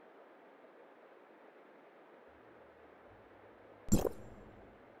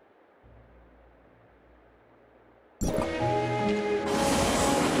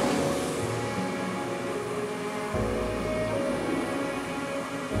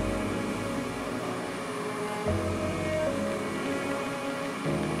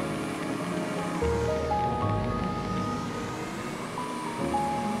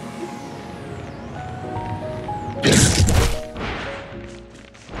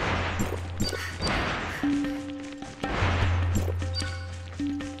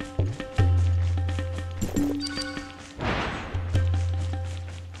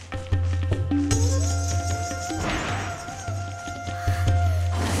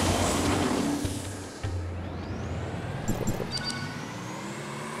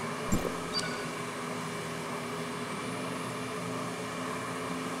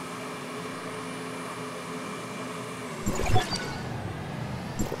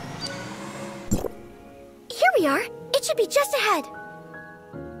 It should be just ahead.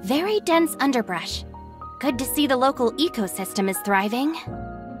 Very dense underbrush. Good to see the local ecosystem is thriving.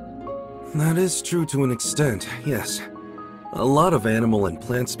 That is true to an extent, yes. A lot of animal and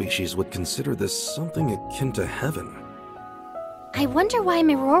plant species would consider this something akin to heaven. I wonder why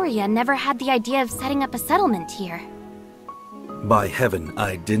Miroria never had the idea of setting up a settlement here. By heaven,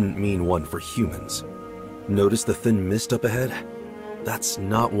 I didn't mean one for humans. Notice the thin mist up ahead? That's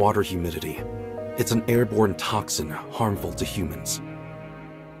not water humidity. It's an airborne toxin harmful to humans.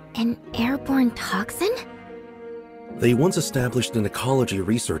 An airborne toxin? They once established an ecology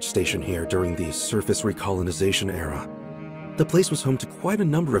research station here during the surface recolonization era. The place was home to quite a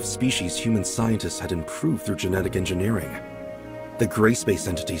number of species human scientists had improved through genetic engineering. The gray space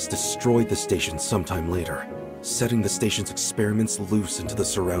entities destroyed the station sometime later, setting the station's experiments loose into the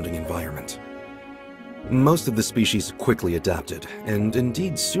surrounding environment. Most of the species quickly adapted, and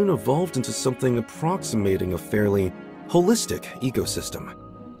indeed soon evolved into something approximating a fairly holistic ecosystem.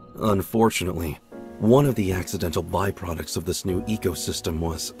 Unfortunately, one of the accidental byproducts of this new ecosystem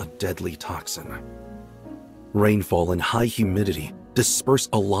was a deadly toxin. Rainfall and high humidity disperse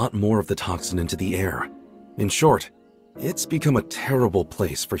a lot more of the toxin into the air. In short, it's become a terrible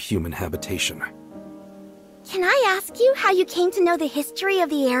place for human habitation. Can I ask you how you came to know the history of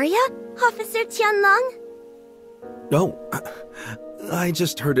the area, Officer Tianlong? Oh, I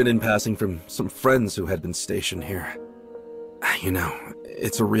just heard it in passing from some friends who had been stationed here. You know,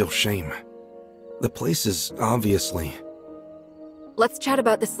 it's a real shame. The place is obviously... Let's chat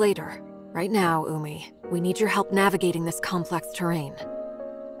about this later. Right now, Umi, we need your help navigating this complex terrain.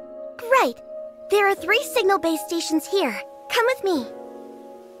 Right. There are 3 signal base stations here. Come with me.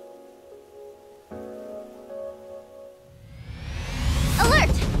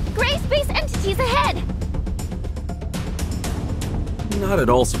 Alert! Gray space entities ahead! Not at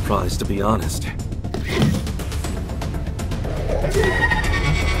all surprised, to be honest.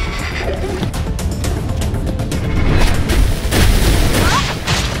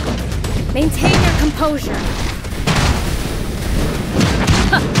 Maintain your composure.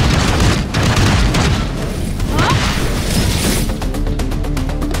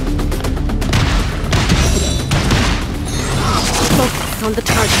 Focus on the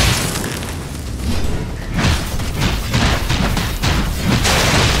target.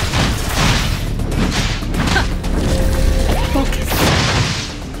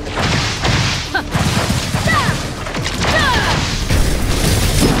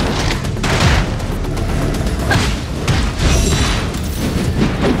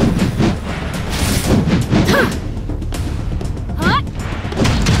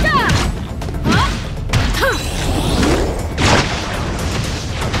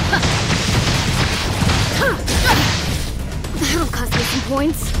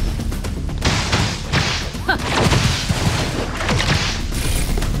 points.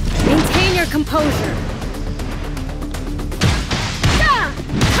 Maintain your composure.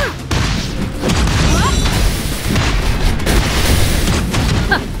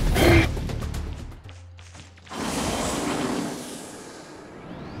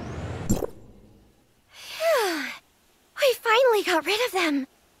 We finally got rid of them.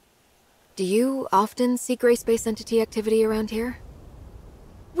 Do you often see gray space entity activity around here?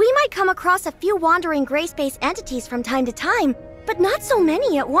 We might come across a few wandering gray space entities from time to time, but not so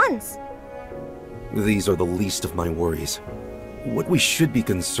many at once. These are the least of my worries. What we should be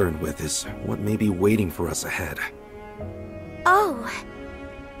concerned with is what may be waiting for us ahead. Oh.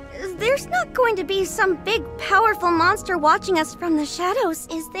 There's not going to be some big, powerful monster watching us from the shadows,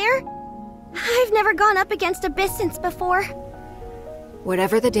 is there? I've never gone up against Abyssins before.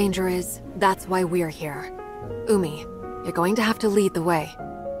 Whatever the danger is, that's why we're here. Umi, you're going to have to lead the way.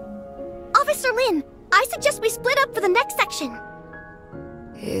 Officer Lin, I suggest we split up for the next section.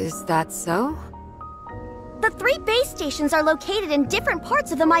 Is that so? The 3 base stations are located in different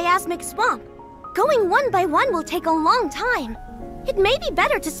parts of the miasmic swamp. Going one by one will take a long time. It may be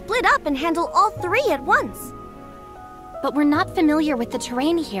better to split up and handle all 3 at once. But we're not familiar with the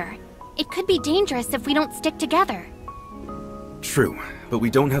terrain here. It could be dangerous if we don't stick together. True, but we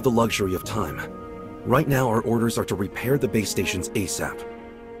don't have the luxury of time. Right now, our orders are to repair the base stations ASAP.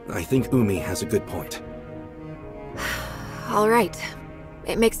 I think Umi has a good point. All right.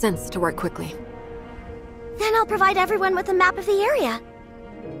 It makes sense to work quickly. Then I'll provide everyone with a map of the area.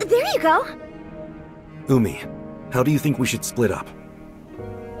 There you go. Umi, how do you think we should split up?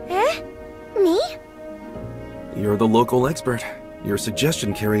 Eh? Me? You're the local expert. Your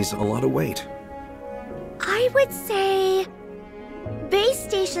suggestion carries a lot of weight. I would say... Base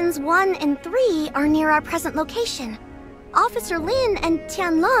stations 1 and 3 are near our present location. Officer Lin and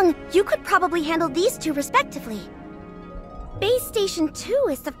Tianlong, you could probably handle these 2 respectively. Base station 2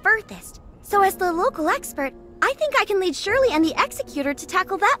 is the furthest, so as the local expert, I think I can lead Shirley and the Executor to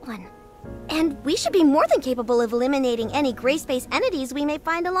tackle that one. And we should be more than capable of eliminating any gray space entities we may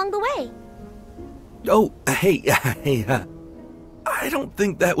find along the way. Oh, hey, I don't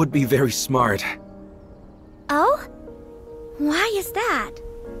think that would be very smart. Oh? Why is that?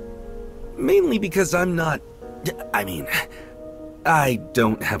 Mainly because I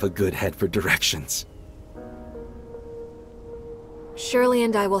don't have a good head for directions. Shirley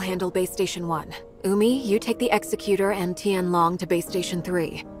and I will handle base station 1. Umi, you take the Executor and Tianlong to base station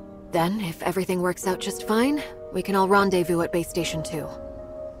 3. Then, if everything works out just fine, we can all rendezvous at base station 2.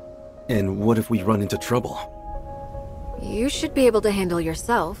 And what if we run into trouble? You should be able to handle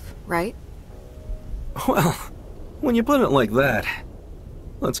yourself, right? Well, when you put it like that,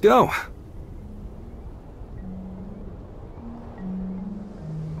 let's go.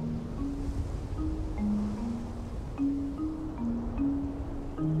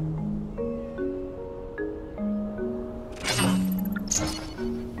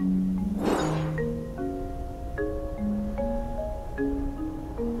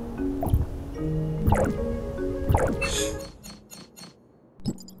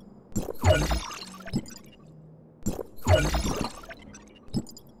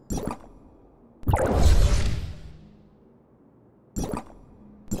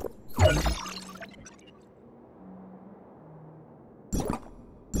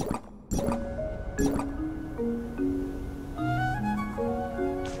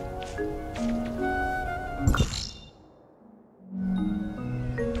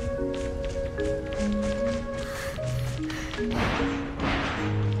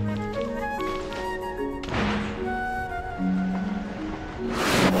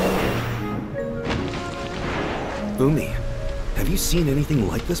 Umi, have you seen anything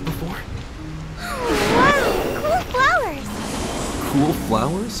like this before? Wow, cool flowers! Cool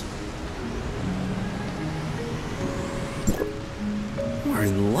flowers? We're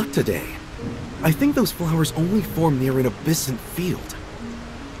in luck today. I think those flowers only form near an abyssant field.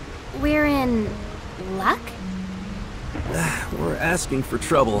 We're in... luck? We're asking for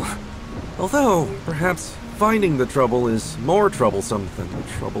trouble. Although, perhaps finding the trouble is more troublesome than the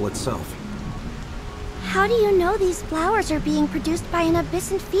trouble itself. How do you know these flowers are being produced by an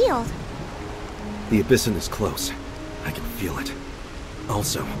abyssant field? The abyssant is close. I can feel it.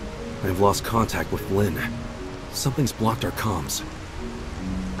 Also, I've lost contact with Lin. Something's blocked our comms.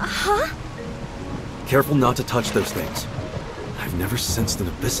 Huh? Careful not to touch those things. I've never sensed an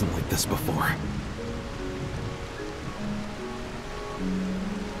abyssant like this before.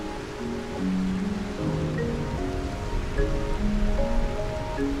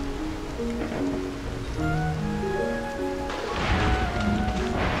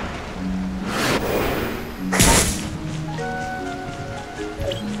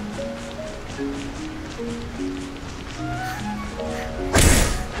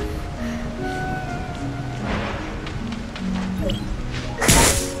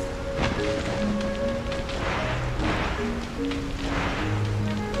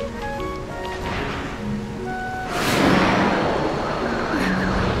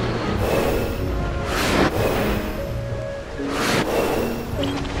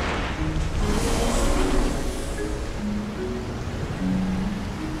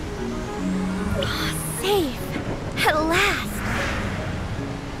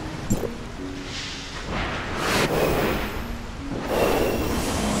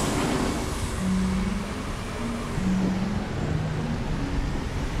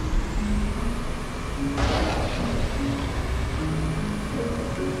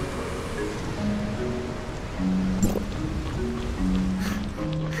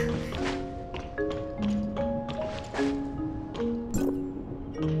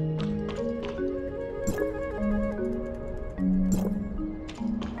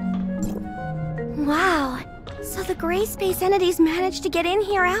 Wow, so the gray space entities managed to get in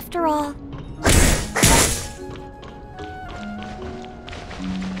here after all.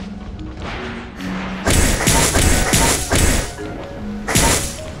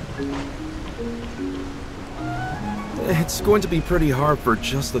 It's going to be pretty hard for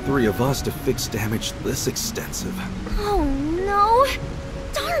just the three of us to fix damage this extensive. Oh no!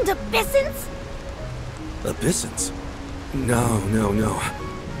 Darned abyssins! Abyssins? No.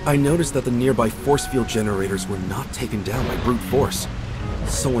 I noticed that the nearby force field generators were not taken down by brute force.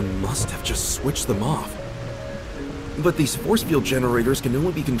 Someone must have just switched them off. But these force field generators can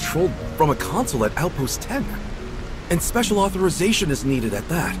only be controlled from a console at Outpost 10. And special authorization is needed at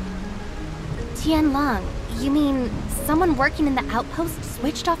that. Tianlong, you mean someone working in the outpost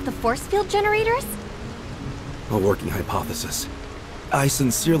switched off the force field generators? A working hypothesis. I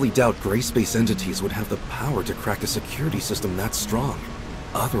sincerely doubt gray space entities would have the power to crack a security system that strong.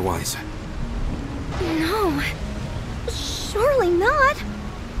 Otherwise... No. Surely not.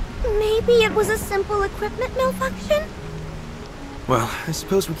 Maybe it was a simple equipment malfunction? Well, I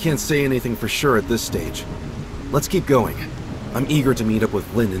suppose we can't say anything for sure at this stage. Let's keep going. I'm eager to meet up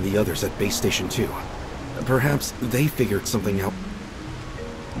with Lynn and the others at Base Station 2. Perhaps they figured something out.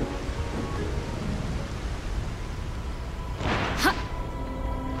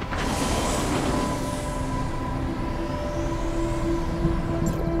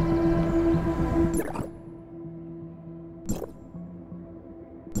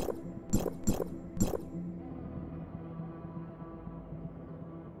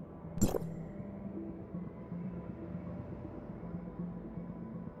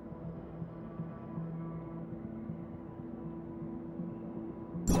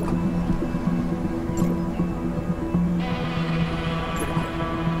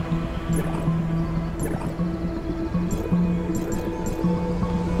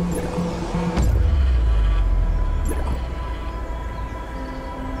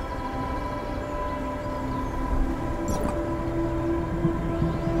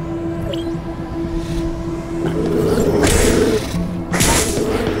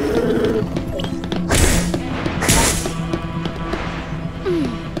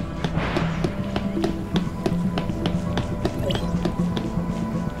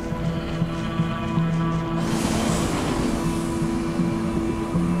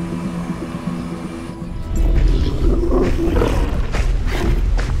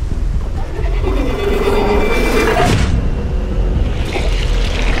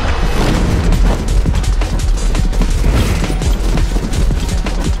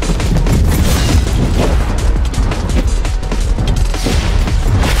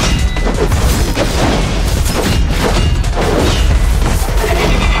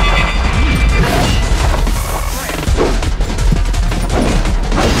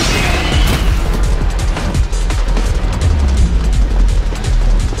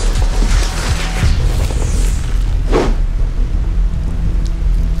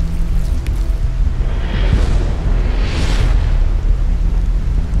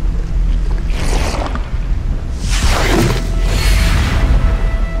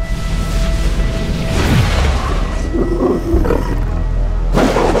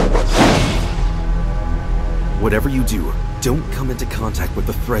 Whatever you do, don't come into contact with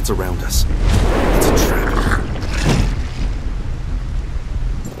the threads around us. It's a trap.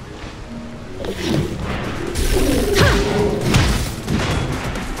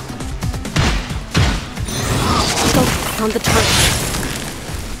 Focus on the target.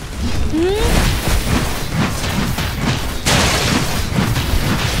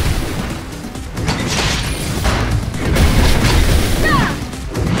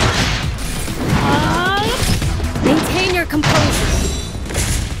 Maintain your composure.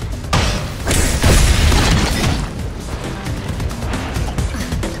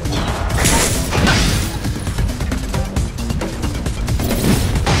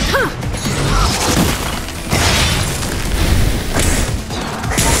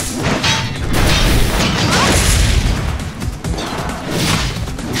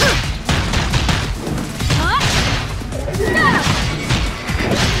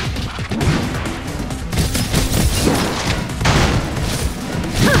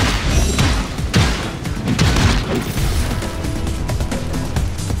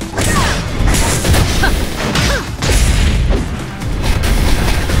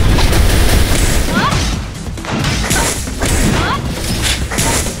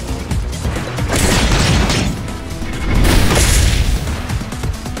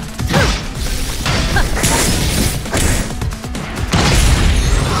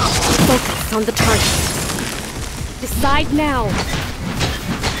 on the target. Decide now.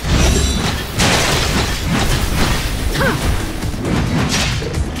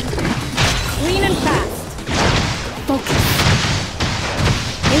 Clean and fast. Focus.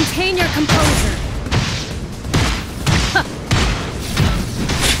 Maintain your composure.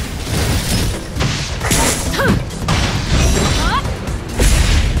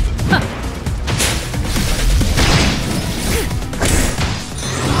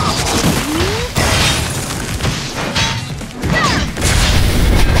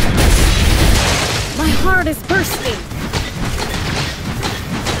 My heart is bursting.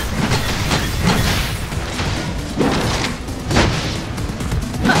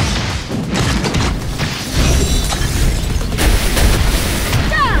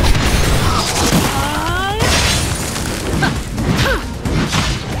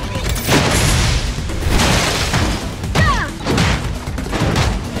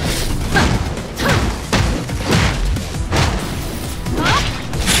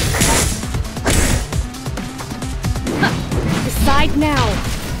 Decide now.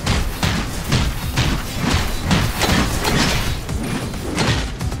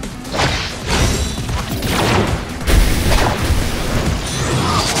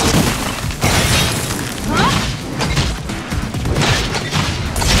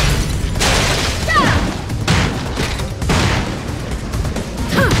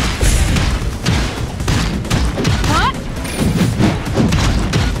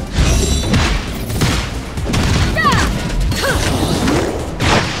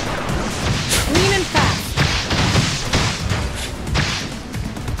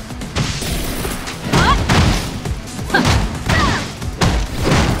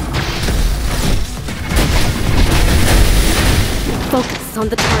 Focus on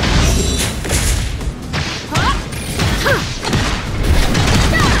the target.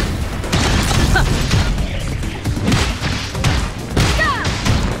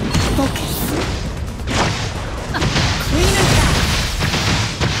 Focus. Clean and fast.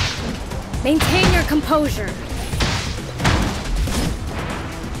 Maintain your composure.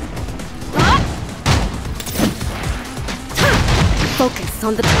 Focus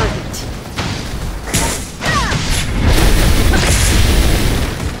on the target.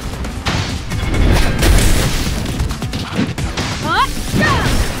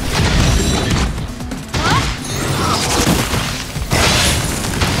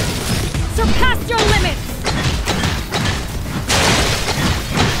 Surpass your limits!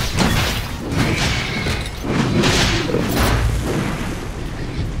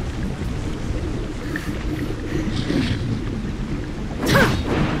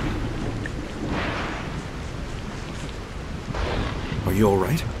 Are you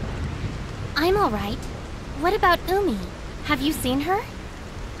alright? I'm alright. What about Umi? Have you seen her?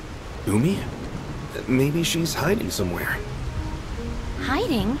 Umi? Maybe she's hiding somewhere.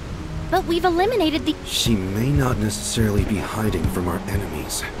 Hiding? But we've eliminated the— She may not necessarily be hiding from our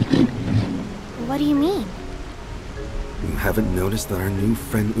enemies. What do you mean? You haven't noticed that our new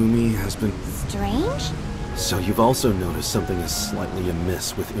friend Umi has been... Strange? So you've also noticed something is slightly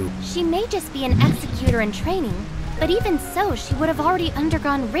amiss with Umi. She may just be an executor in training, but even so, she would have already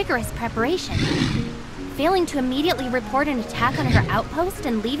undergone rigorous preparation. Failing to immediately report an attack on her outpost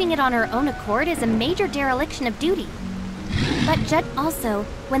and leaving it on her own accord is a major dereliction of duty. But also,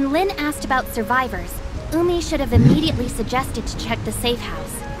 when Lin asked about survivors, Umi should have immediately suggested to check the safe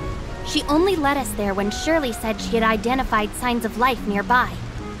house. She only led us there when Shirley said she had identified signs of life nearby.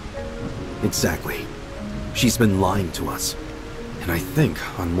 Exactly. She's been lying to us. And I think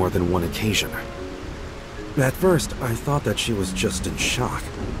on more than one occasion. At first, I thought that she was just in shock.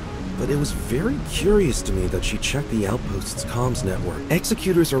 But it was very curious to me that she checked the outpost's comms network.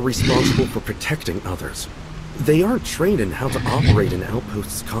 Executors are responsible for protecting others. They aren't trained in how to operate an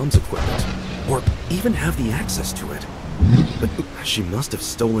outpost's comms equipment, or even have the access to it. But she must have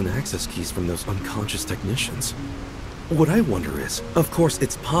stolen access keys from those unconscious technicians. What I wonder is, of course,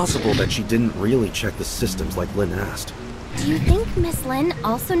 it's possible that she didn't really check the systems like Lin asked. Do you think Miss Lin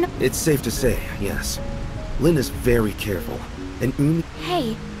also knows? It's safe to say, yes. Lin is very careful, and Umi...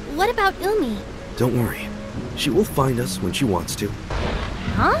 Hey, what about Umi? Don't worry. She will find us when she wants to.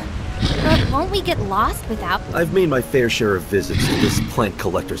 Huh? But won't we get lost without— I've made my fair share of visits to this plant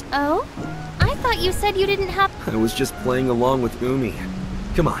collector's... Oh? I thought you said you didn't have— I was just playing along with Umi.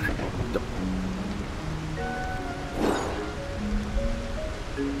 Come on. Don't...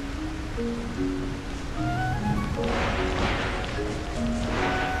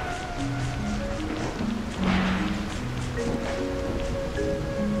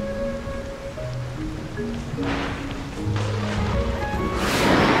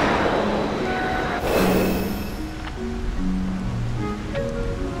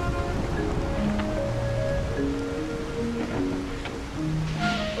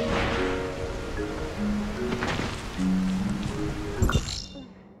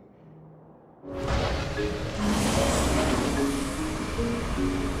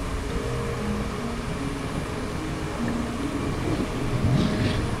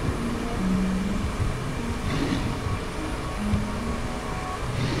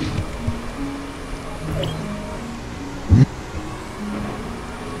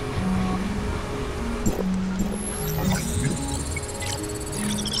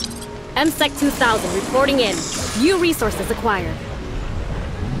 MSEC 2000 reporting in. View resources acquired.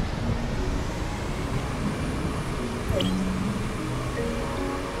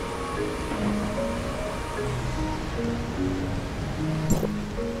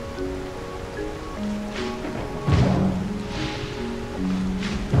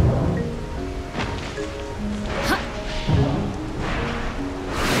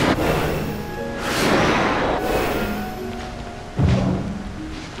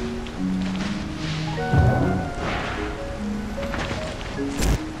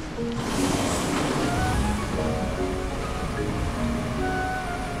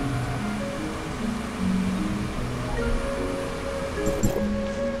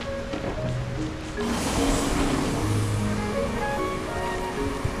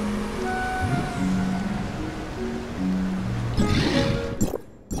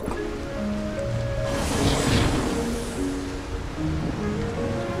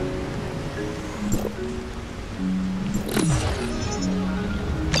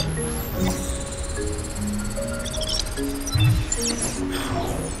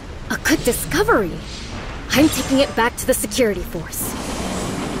 A good discovery! I'm taking it back to the security force.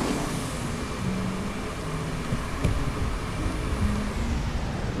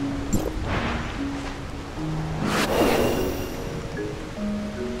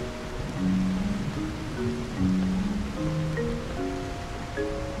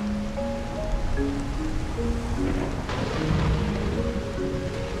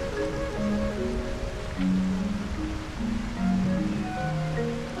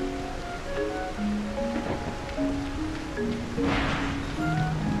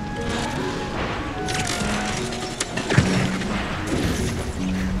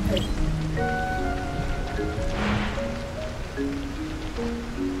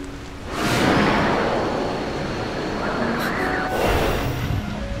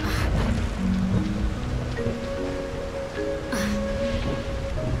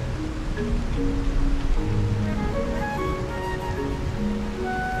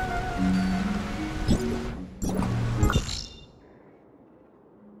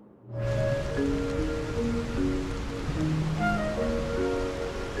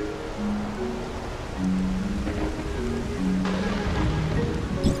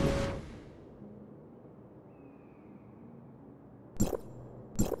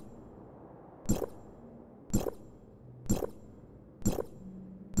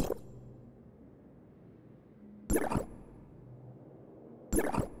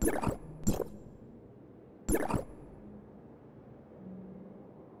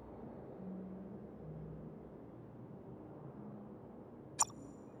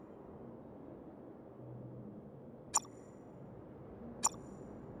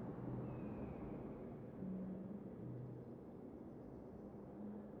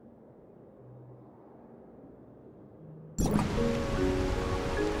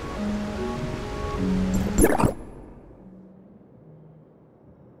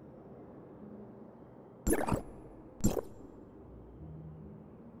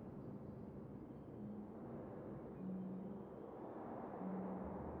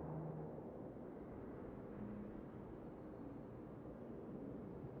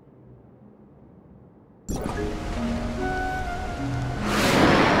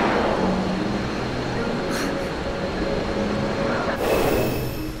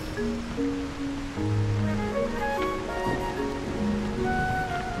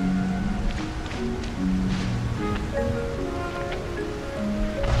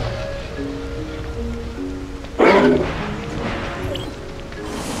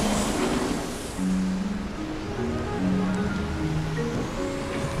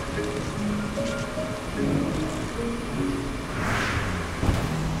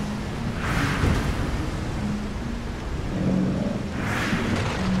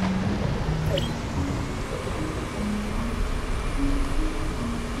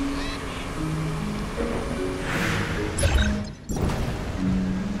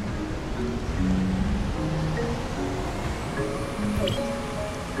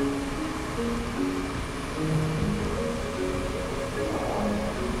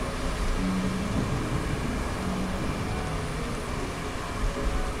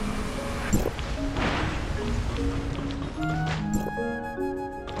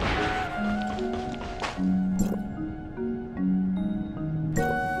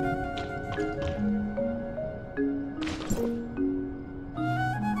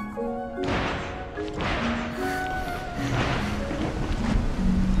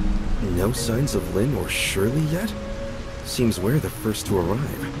 No signs of Lynn or Shirley yet? Seems we're the first to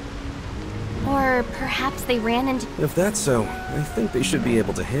arrive. Or perhaps they ran into... If that's so, I think they should be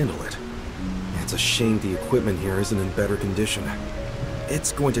able to handle it. It's a shame the equipment here isn't in better condition.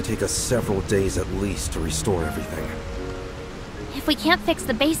 It's going to take us several days at least to restore everything. If we can't fix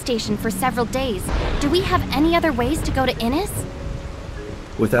the base station for several days, do we have any other ways to go to Innis?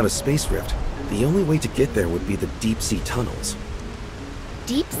 Without a space rift, the only way to get there would be the deep-sea tunnels.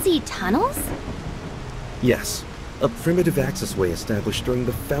 Deep-sea tunnels? Yes, a primitive access way established during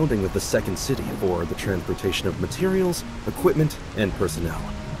the founding of the Second City for the transportation of materials, equipment, and personnel.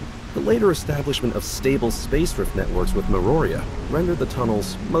 The later establishment of stable space rift networks with Meroria rendered the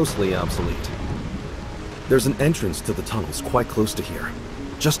tunnels mostly obsolete. There's an entrance to the tunnels quite close to here,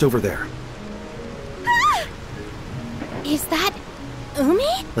 just over there. Ah! Is that Umi?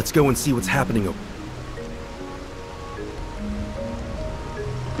 Let's go and see what's happening over.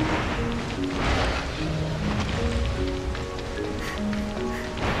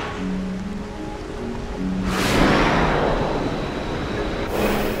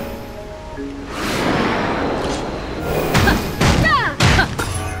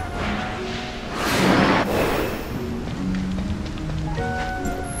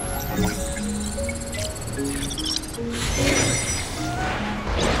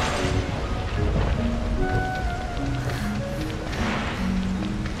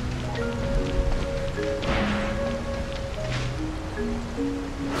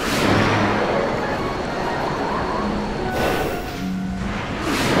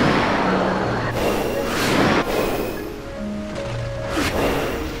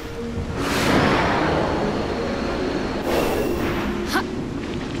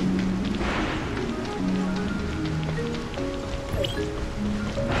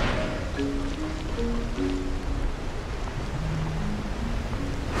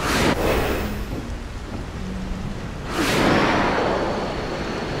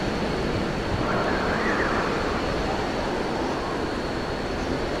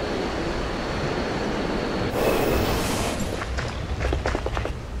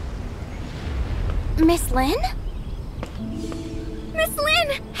 Miss Lin? Miss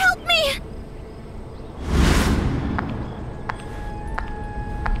Lin, help me!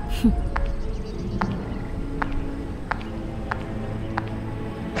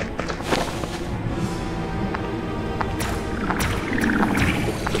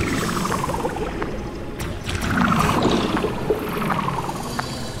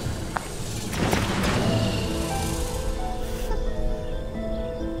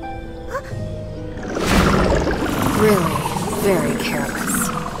 Really, very careless.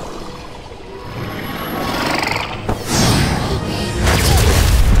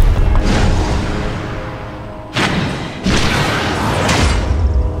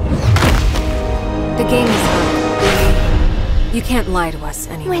 The game is up. You can't lie to us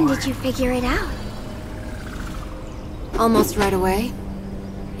anymore. When did you figure it out? Almost right away.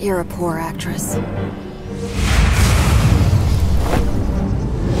 You're a poor actress.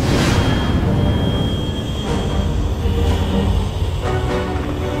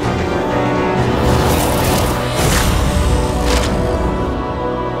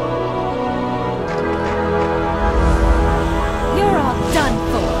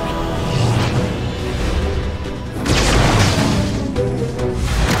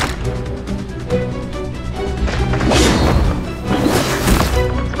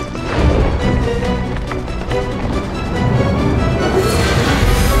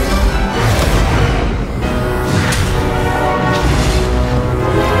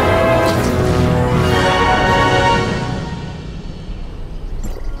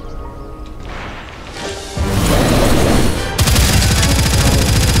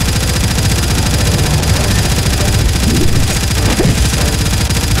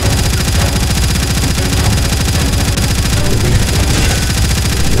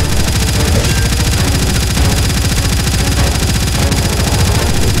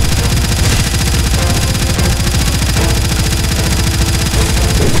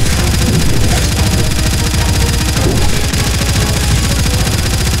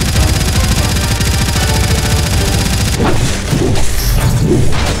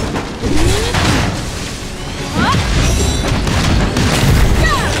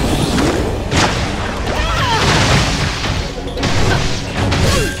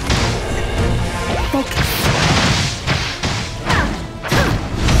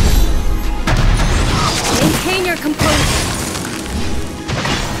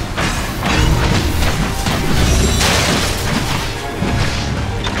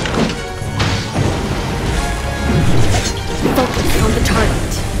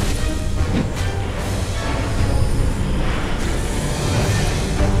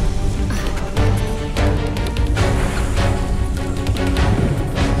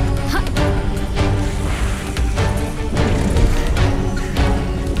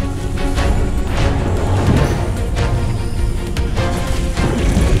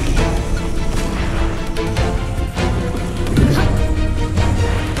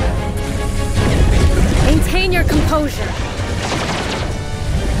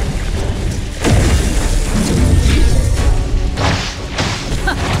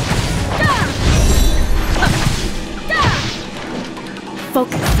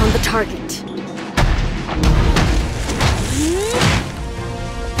 Focus on the target.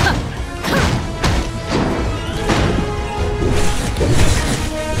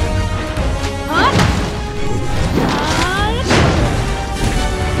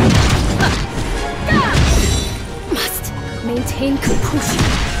 Must maintain composure.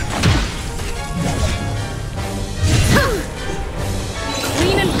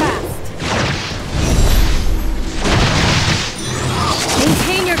 Clean and fast.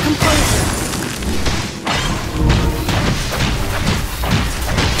 Maintain your composure.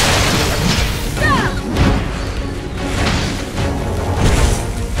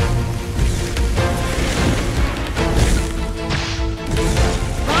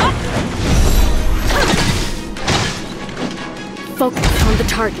 Focus on the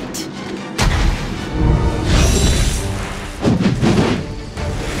target.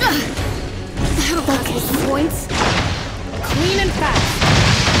 That'll focus points. Clean and fast.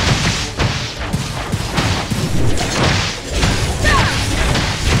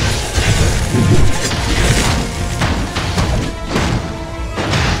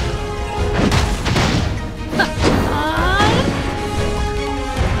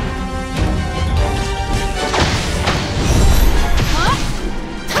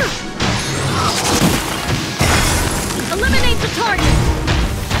 Eliminate the target.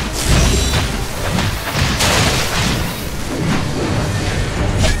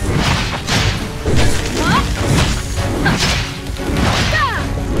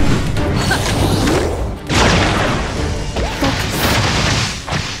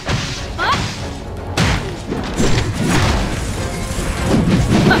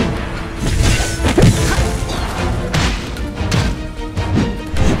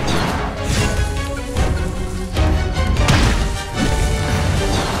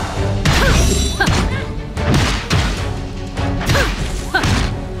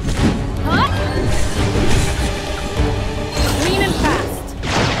 Clean and fast.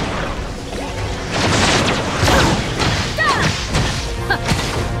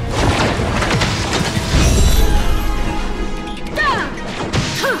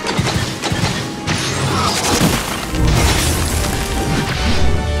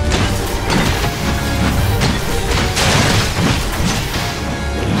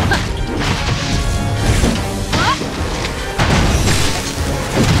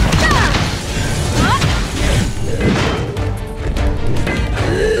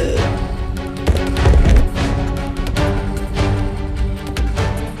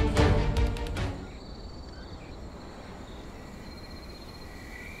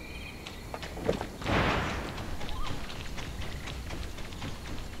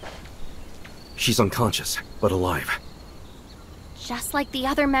 She's unconscious, but alive. Just like the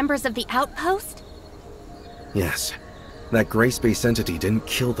other members of the outpost? Yes. That gray space entity didn't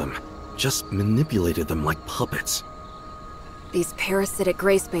kill them, just manipulated them like puppets. These parasitic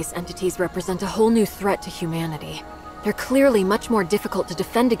gray space entities represent a whole new threat to humanity. They're clearly much more difficult to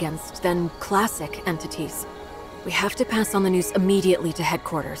defend against than classic entities. We have to pass on the news immediately to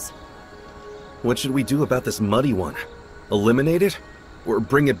headquarters. What should we do about this muddy one? Eliminate it? Or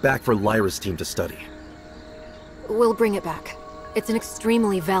bring it back for Lyra's team to study? We'll bring it back. It's an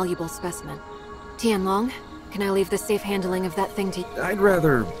extremely valuable specimen. Tianlong, can I leave the safe handling of that thing to... I'd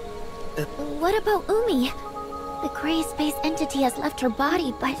rather... What about Umi? The gray space entity has left her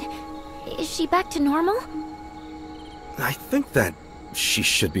body, but is she back to normal? I think that she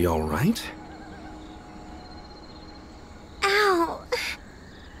should be alright. Ow!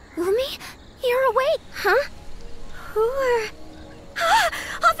 Umi? You're awake, huh? Who are...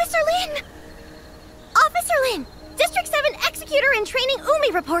 Officer Lin! Officer Lin! District 7 Executor in Training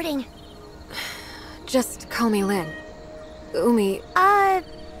Umi reporting! Just call me Lin. Umi...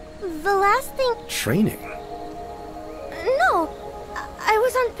 The last thing... Training? No, I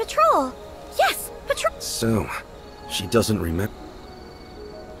was on patrol. Yes, patrol... So, she doesn't remember...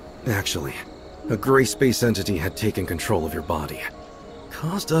 Actually, a gray space entity had taken control of your body.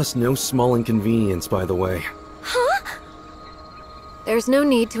 Caused us no small inconvenience, by the way. Huh? There's no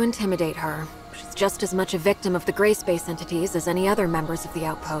need to intimidate her. She's just as much a victim of the gray space entities as any other members of the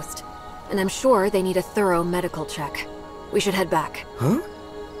outpost. And I'm sure they need a thorough medical check. We should head back. Huh?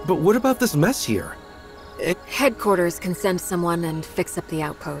 But what about this mess here? Headquarters can send someone and fix up the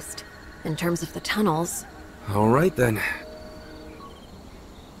outpost. In terms of the tunnels... Alright then.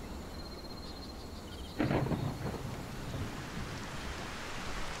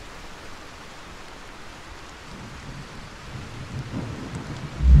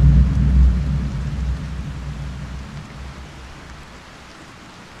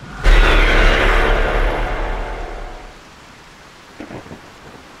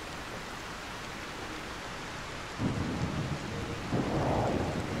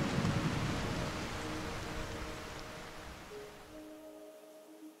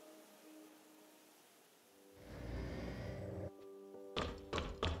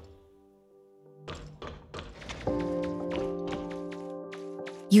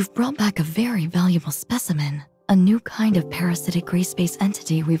 You've brought back a very valuable specimen, a new kind of parasitic gray space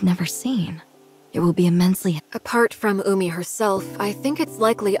entity we've never seen. It will be immensely— Apart from Umi herself, I think it's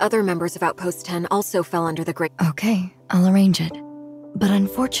likely other members of Outpost 10 also fell under the great— Okay, I'll arrange it. But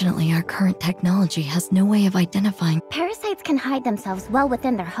unfortunately, our current technology has no way of identifying— Parasites can hide themselves well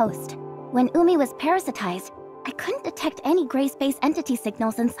within their host. When Umi was parasitized, I couldn't detect any gray space entity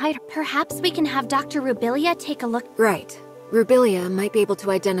signals inside her. Perhaps we can have Dr. Rubilia take a look. Right. Rubilia might be able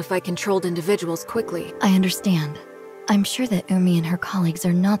to identify controlled individuals quickly. I understand. I'm sure that Umi and her colleagues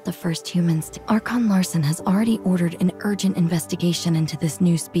are not the first humans to— Archon Larson has already ordered an urgent investigation into this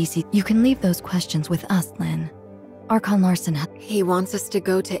new species. You can leave those questions with us, Lynn. Archon Larson He wants us to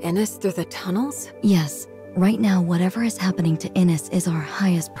go to Innis through the tunnels? Yes. Right now, whatever is happening to Innis is our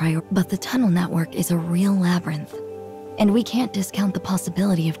highest priority. But the tunnel network is a real labyrinth. And we can't discount the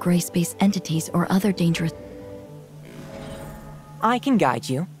possibility of gray space entities or other dangerous— I can guide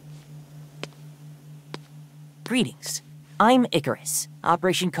you. Greetings. I'm Icarus.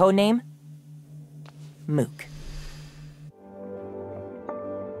 Operation codename? Mook.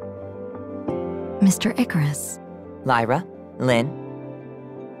 Mr. Icarus. Lyra, Lynn.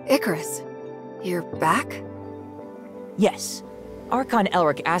 Icarus, you're back? Yes. Archon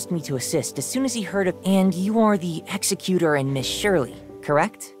Elric asked me to assist as soon as he heard of— And you are the Executor and Miss Shirley,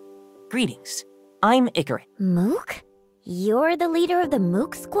 correct? Greetings. I'm Icarus. Mook? You're the leader of the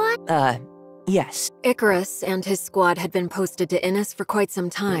Mook squad? Yes. Icarus and his squad had been posted to Innis for quite some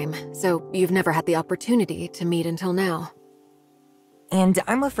time, so you've never had the opportunity to meet until now. And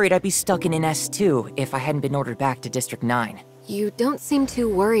I'm afraid I'd be stuck in Innis too if I hadn't been ordered back to District 9. You don't seem too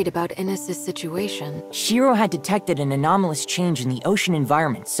worried about Innis' situation. Shiro had detected an anomalous change in the ocean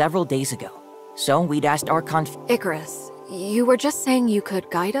environment several days ago. So we'd asked Archon— Icarus, you were just saying you could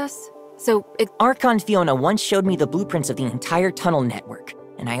guide us? So Archon Fiona once showed me the blueprints of the entire tunnel network,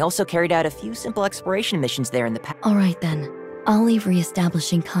 and I also carried out a few simple exploration missions there in the past. All right then. I'll leave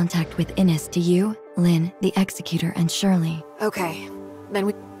re-establishing contact with Innis to you, Lynn, the Executor, and Shirley. Okay, then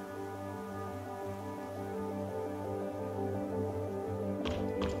we—